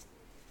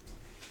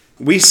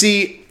 We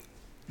see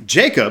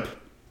Jacob,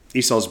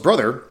 Esau's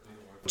brother.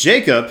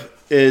 Jacob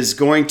is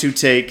going to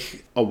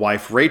take a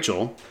wife,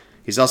 Rachel.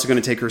 He's also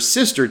going to take her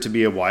sister to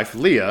be a wife,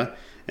 Leah.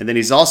 And then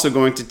he's also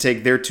going to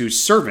take their 2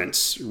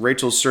 servants,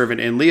 Rachel's servant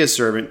and Leah's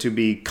servant, to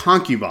be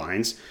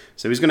concubines.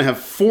 So he's going to have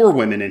 4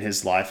 women in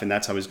his life, and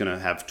that's how he's going to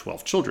have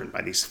 12 children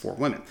by these 4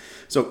 women.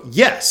 So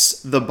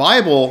yes, the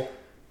Bible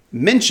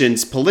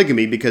mentions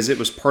polygamy because it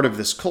was part of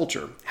this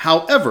culture.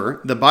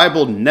 However, the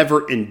Bible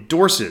never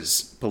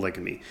endorses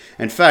polygamy.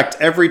 In fact,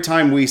 every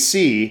time we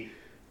see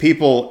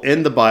people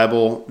in the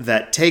Bible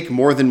that take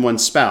more than one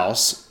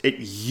spouse, it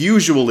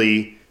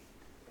usually...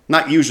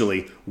 Not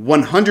usually,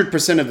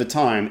 100% of the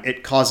time,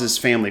 it causes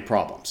family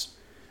problems.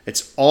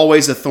 It's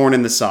always a thorn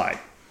in the side.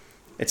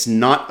 It's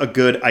not a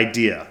good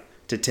idea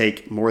to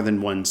take more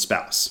than one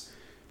spouse.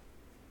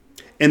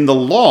 In the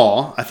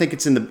law, I think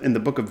it's in the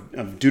book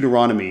of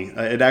Deuteronomy,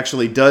 it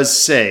actually does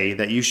say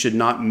that you should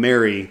not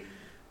marry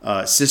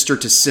sister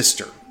to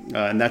sister.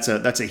 And that's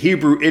a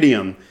Hebrew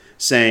idiom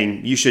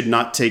saying you should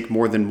not take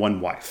more than one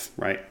wife,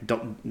 right?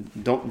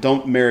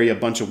 Don't marry a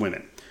bunch of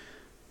women.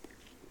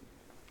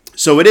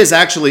 So it is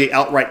actually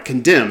outright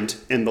condemned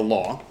in the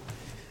law.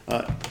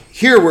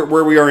 Here,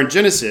 where we are in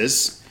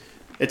Genesis,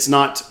 it's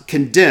not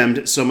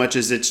condemned so much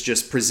as it's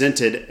just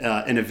presented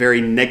in a very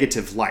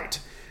negative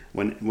light.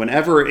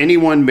 Whenever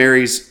anyone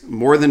marries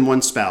more than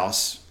one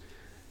spouse,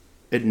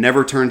 it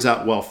never turns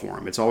out well for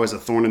them. It's always a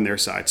thorn in their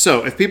side.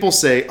 So if people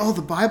say, oh,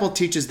 the Bible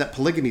teaches that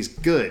polygamy is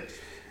good,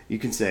 you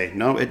can say,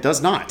 no, it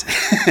does not.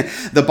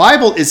 The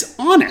Bible is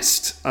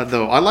honest,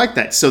 though. I like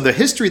that. So the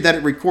history that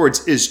it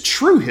records is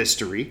true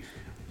history.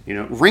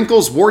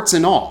 Wrinkles, warts,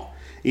 and all.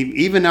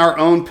 Even our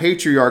own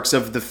patriarchs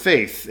of the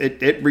faith,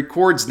 it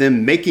records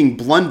them making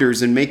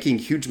blunders and making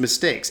huge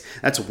mistakes.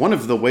 That's one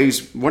of the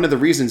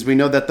reasons we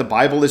know that the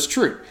Bible is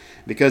true,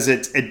 because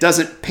it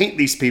doesn't paint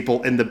these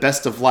people in the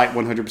best of light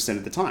 100%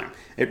 of the time.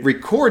 It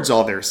records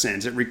all their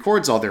sins. It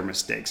records all their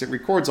mistakes. It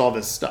records all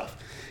this stuff.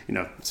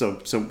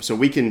 So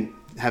we can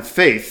have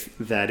faith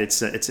that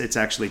it's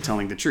actually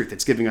telling the truth.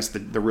 It's giving us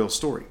the real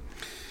story.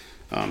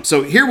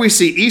 So here we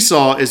see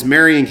Esau is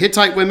marrying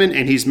Hittite women,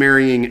 and he's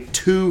marrying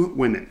 2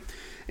 women.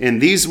 And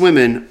these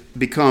women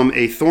become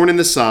a thorn in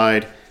the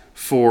side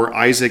for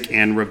Isaac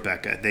and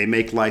Rebekah. They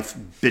make life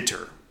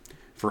bitter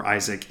for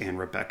Isaac and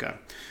Rebekah.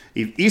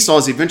 Esau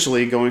is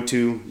eventually going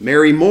to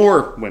marry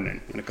more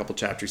women. In a couple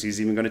chapters,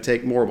 he's even going to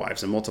take more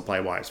wives and multiply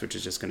wives, which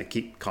is just going to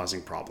keep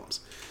causing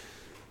problems.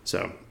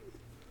 So,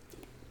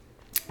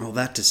 all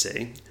that to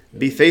say,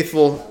 be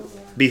faithful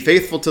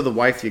to the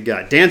wife you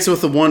got. Dance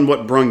with the one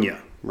what brung you.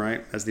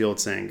 Right? As the old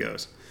saying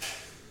goes.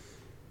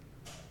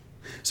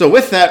 So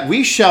with that,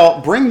 we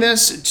shall bring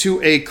this to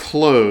a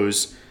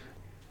close.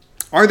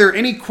 Are there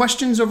any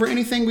questions over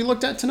anything we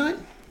looked at tonight?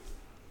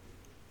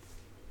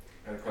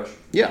 I have a question.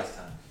 Yeah. Last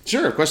time.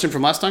 Sure. A question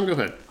from last time? Go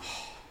ahead.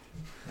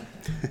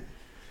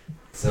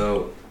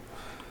 So,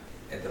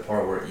 at the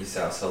part where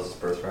Esau sells his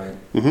birthright,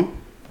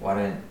 why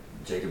didn't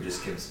Jacob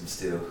just give him some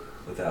stew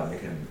without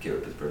making him give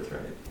up his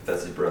birthright? If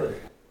that's his brother.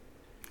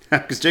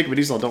 Because Jacob and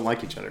Esau don't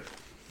like each other.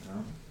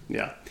 No?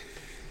 Yeah.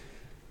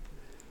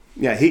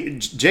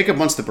 Jacob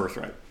wants the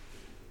birthright,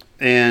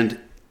 and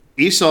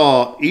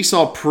Esau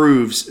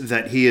proves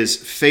that he is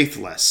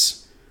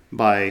faithless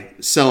by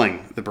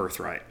selling the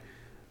birthright.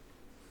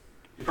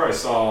 He probably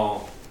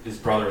saw his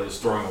brother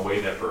just throwing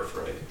away that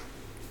birthright.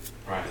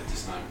 Right, and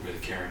just not really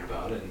caring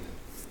about it.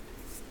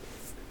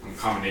 And a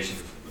combination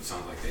of it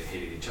sounds like they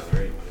hated each other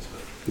anyways.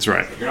 But That's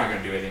right. you're not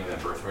going to do anything with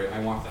that birthright. I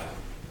want that.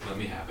 Let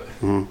me have it.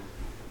 Mm-hmm.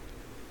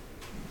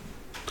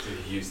 So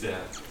he used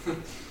that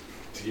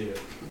to get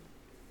it.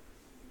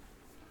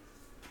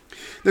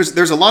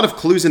 There's a lot of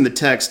clues in the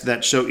text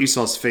that show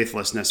Esau's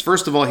faithlessness.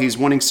 First of all, he's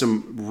wanting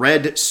some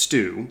red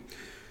stew,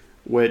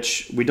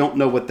 which we don't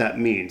know what that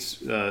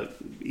means.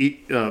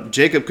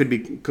 Jacob could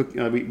be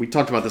we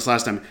talked about this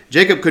last time.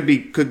 Jacob could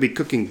be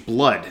cooking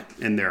blood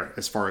in there,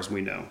 as far as we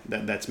know.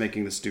 That's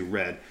making the stew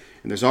red.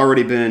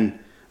 And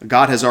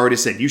God has already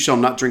said, "You shall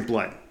not drink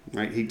blood."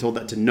 Right? He told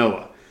that to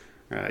Noah.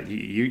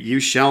 You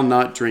shall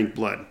not drink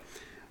blood.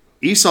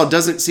 Esau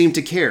doesn't seem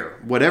to care.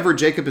 Whatever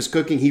Jacob is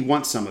cooking, he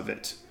wants some of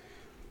it.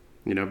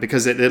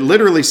 Because it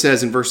literally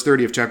says in verse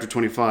 30 of chapter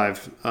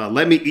 25,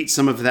 let me eat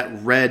some of that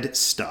red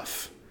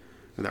stuff,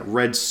 or that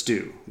red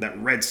stew, that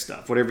red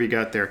stuff, whatever you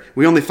got there.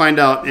 We only find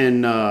out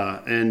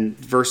in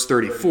verse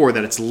 34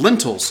 that it's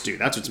lentil stew.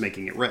 That's what's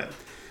making it red.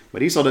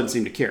 But Esau doesn't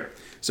seem to care.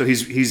 So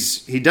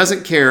he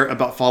doesn't care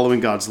about following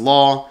God's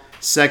law.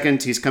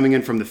 Second, he's coming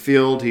in from the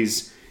field.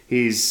 He's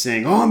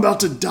saying, "Oh, I'm about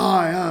to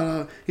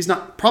die." He's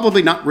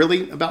probably not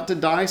really about to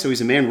die. So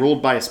he's a man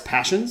ruled by his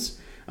passions.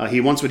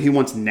 He wants what he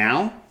wants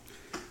now.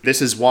 This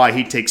is why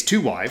he takes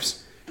 2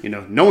 wives.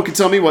 No one can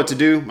tell me what to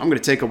do. I'm going to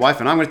take a wife,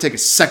 and I'm going to take a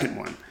second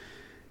one.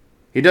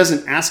 He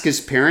doesn't ask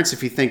his parents if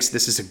he thinks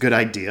this is a good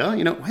idea.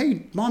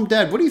 Hey, Mom,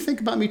 Dad, what do you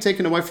think about me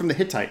taking a wife from the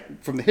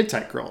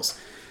Hittite girls?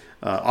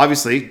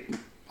 Obviously,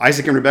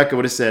 Isaac and Rebekah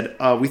would have said,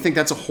 "We think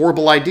that's a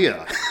horrible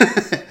idea."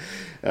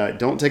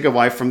 Don't take a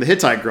wife from the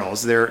Hittite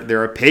girls.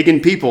 They're a pagan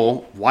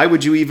people. Why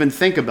would you even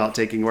think about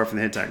taking a wife from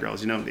the Hittite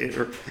girls?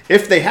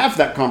 If they have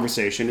that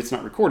conversation, it's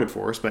not recorded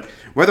for us, but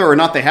whether or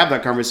not they have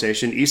that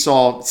conversation,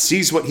 Esau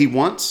sees what he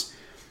wants.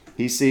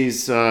 He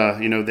sees,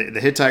 the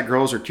Hittite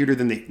girls are cuter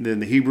than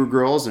the Hebrew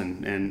girls,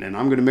 and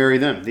I'm going to marry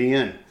them. The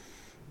end.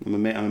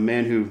 I'm a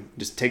man who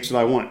just takes what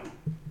I want.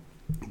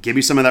 Give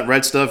me some of that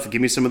red stuff.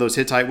 Give me some of those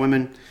Hittite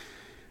women.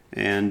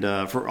 And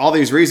for all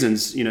these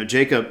reasons,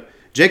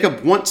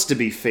 Jacob wants to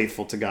be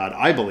faithful to God,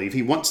 I believe.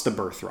 He wants the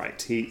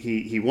birthright.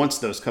 He wants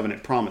those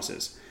covenant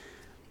promises.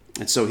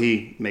 And so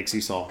he makes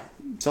Esau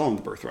sell him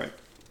the birthright.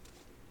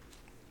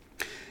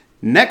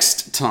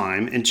 Next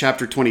time in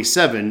chapter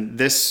 27,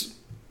 this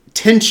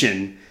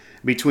tension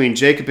between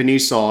Jacob and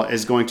Esau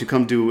is going to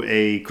come to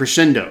a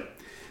crescendo.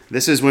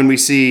 This is when we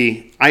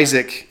see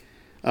Isaac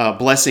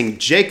blessing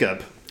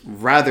Jacob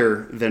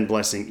rather than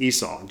blessing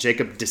Esau.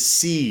 Jacob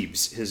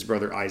deceives his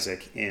brother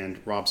Isaac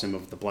and robs him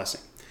of the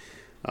blessing.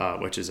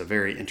 Which is a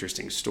very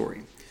interesting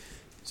story.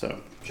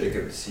 So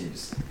Jacob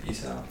deceives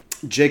Esau.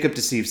 Jacob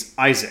deceives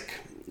Isaac,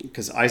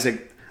 because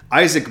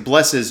Isaac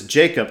blesses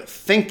Jacob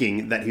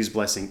thinking that he's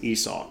blessing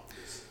Esau.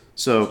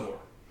 So,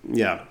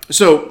 yeah.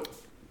 So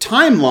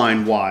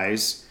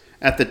timeline-wise,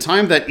 at the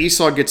time that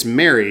Esau gets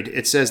married,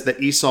 it says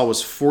that Esau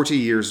was 40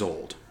 years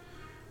old.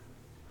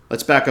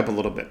 Let's back up a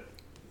little bit.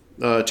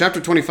 Chapter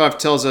 25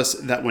 tells us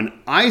that when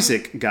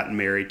Isaac got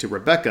married to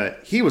Rebekah,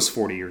 he was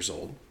 40 years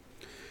old.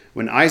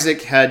 When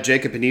Isaac had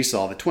Jacob and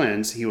Esau, the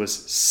twins, he was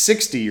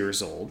 60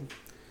 years old.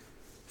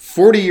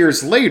 40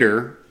 years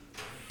later,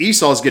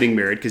 Esau's getting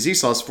married because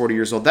Esau's 40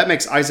 years old. That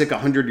makes Isaac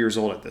 100 years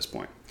old at this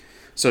point.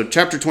 So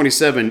chapter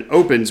 27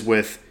 opens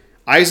with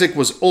Isaac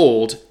was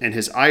old and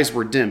his eyes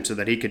were dim so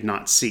that he could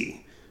not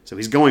see. So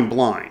he's going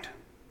blind.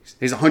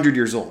 He's 100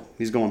 years old.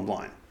 He's going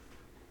blind.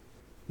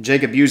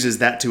 Jacob uses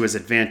that to his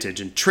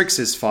advantage and tricks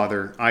his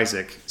father,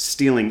 Isaac,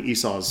 stealing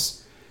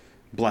Esau's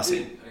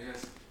blessing.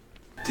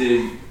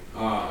 Did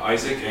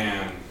Isaac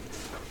and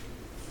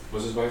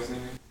what's his wife's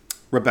name?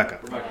 Rebekah.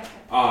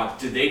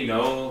 Did they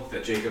know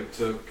that Jacob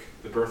took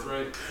the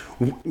birthright?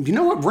 You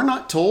know what? We're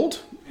not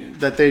told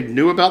that they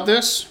knew about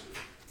this.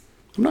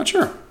 I'm not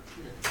sure.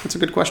 That's a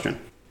good question.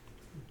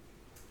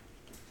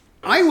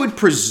 I would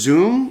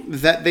presume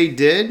that they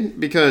did,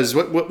 because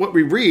what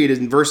we read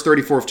in verse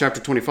 34 of chapter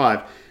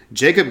 25,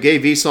 Jacob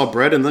gave Esau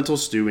bread and lentil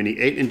stew, and he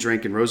ate and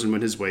drank and rose and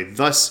went his way.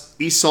 Thus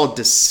Esau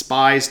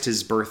despised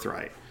his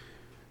birthright.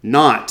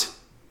 Not,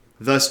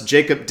 thus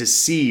Jacob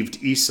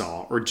deceived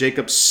Esau, or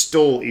Jacob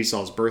stole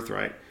Esau's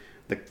birthright.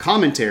 The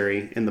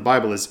commentary in the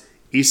Bible is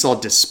Esau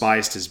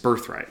despised his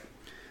birthright.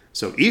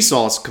 So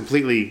Esau is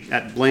completely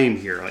at blame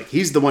here. Like,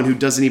 he's the one who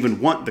doesn't even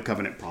want the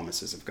covenant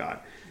promises of God.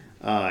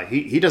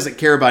 He doesn't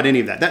care about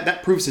any of that.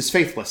 That proves his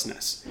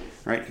faithlessness,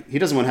 right? He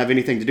doesn't want to have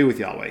anything to do with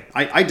Yahweh.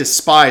 I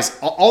despise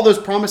all those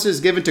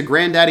promises given to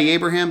granddaddy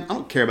Abraham. I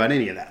don't care about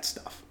any of that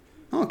stuff.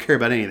 I don't care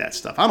about any of that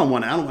stuff. I don't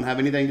want to have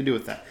anything to do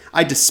with that.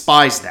 I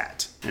despise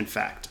that, in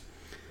fact.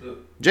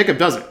 Jacob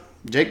doesn't.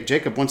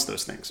 Jacob wants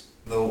those things.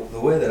 The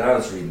way that I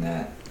was reading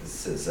that, it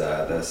says,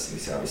 thus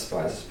Esau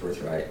despised his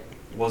birthright,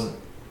 I'm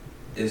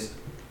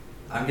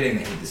getting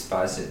that he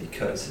despised it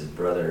because his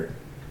brother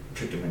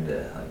tricked him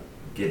into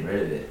getting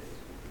rid of it.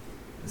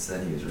 And so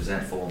then he was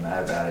resentful and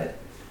mad about it,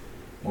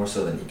 more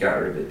so than he got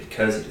rid of it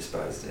because he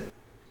despised it.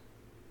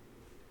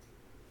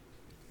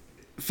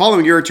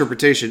 Following your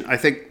interpretation, I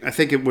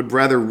think it would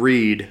rather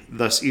read,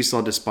 thus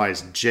Esau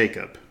despised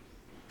Jacob,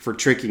 for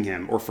tricking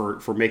him or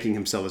for making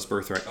him sell his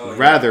birthright, Oh, yeah.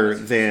 rather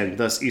than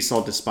thus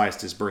Esau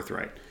despised his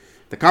birthright.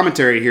 The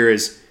commentary here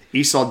is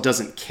Esau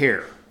doesn't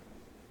care.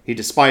 He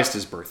despised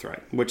his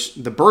birthright, which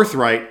the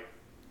birthright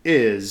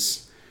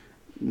is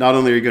not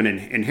only are you going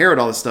to inherit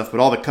all this stuff, but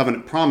all the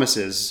covenant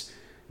promises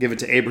given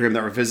to Abraham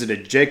that were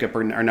visited Jacob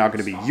are now going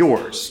to be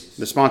yours.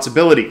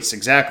 Responsibilities,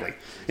 exactly.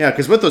 Yeah,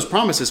 because with those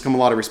promises come a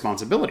lot of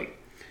responsibility.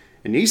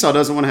 And Esau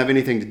doesn't want to have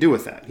anything to do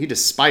with that. He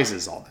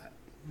despises all that.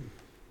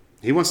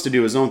 He wants to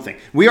do his own thing.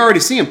 We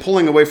already see him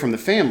pulling away from the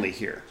family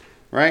here,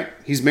 right?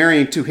 He's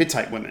marrying 2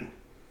 Hittite women.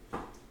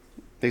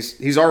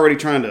 He's already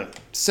trying to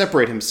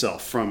separate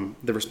himself from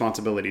the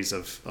responsibilities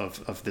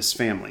of this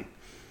family.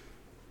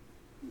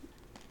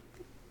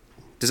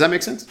 Does that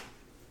make sense?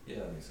 Yeah,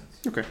 that makes sense.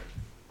 Okay.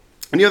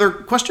 Any other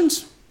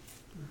questions?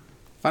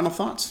 Final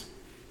thoughts?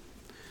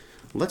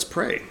 Let's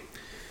pray.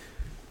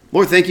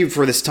 Lord, thank you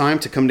for this time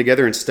to come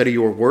together and study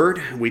your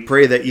word. We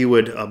pray that you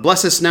would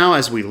bless us now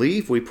as we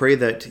leave. We pray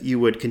that you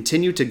would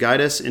continue to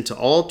guide us into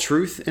all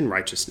truth and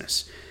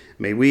righteousness.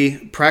 May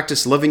we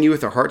practice loving you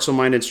with our heart, soul,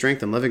 mind, and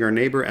strength, and loving our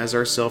neighbor as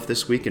ourselves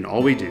this week in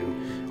all we do.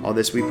 All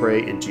this we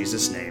pray in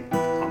Jesus' name.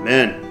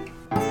 Amen.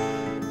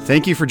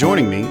 Thank you for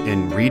joining me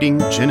in Reading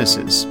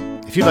Genesis.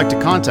 If you'd like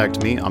to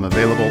contact me, I'm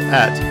available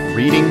at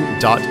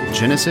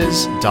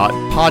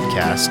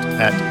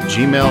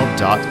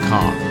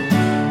reading.genesis.podcast@gmail.com.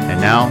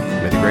 And now,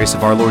 may the grace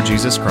of our Lord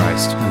Jesus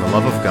Christ and the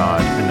love of God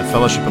and the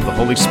fellowship of the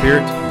Holy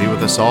Spirit be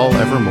with us all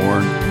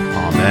evermore.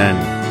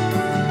 Amen.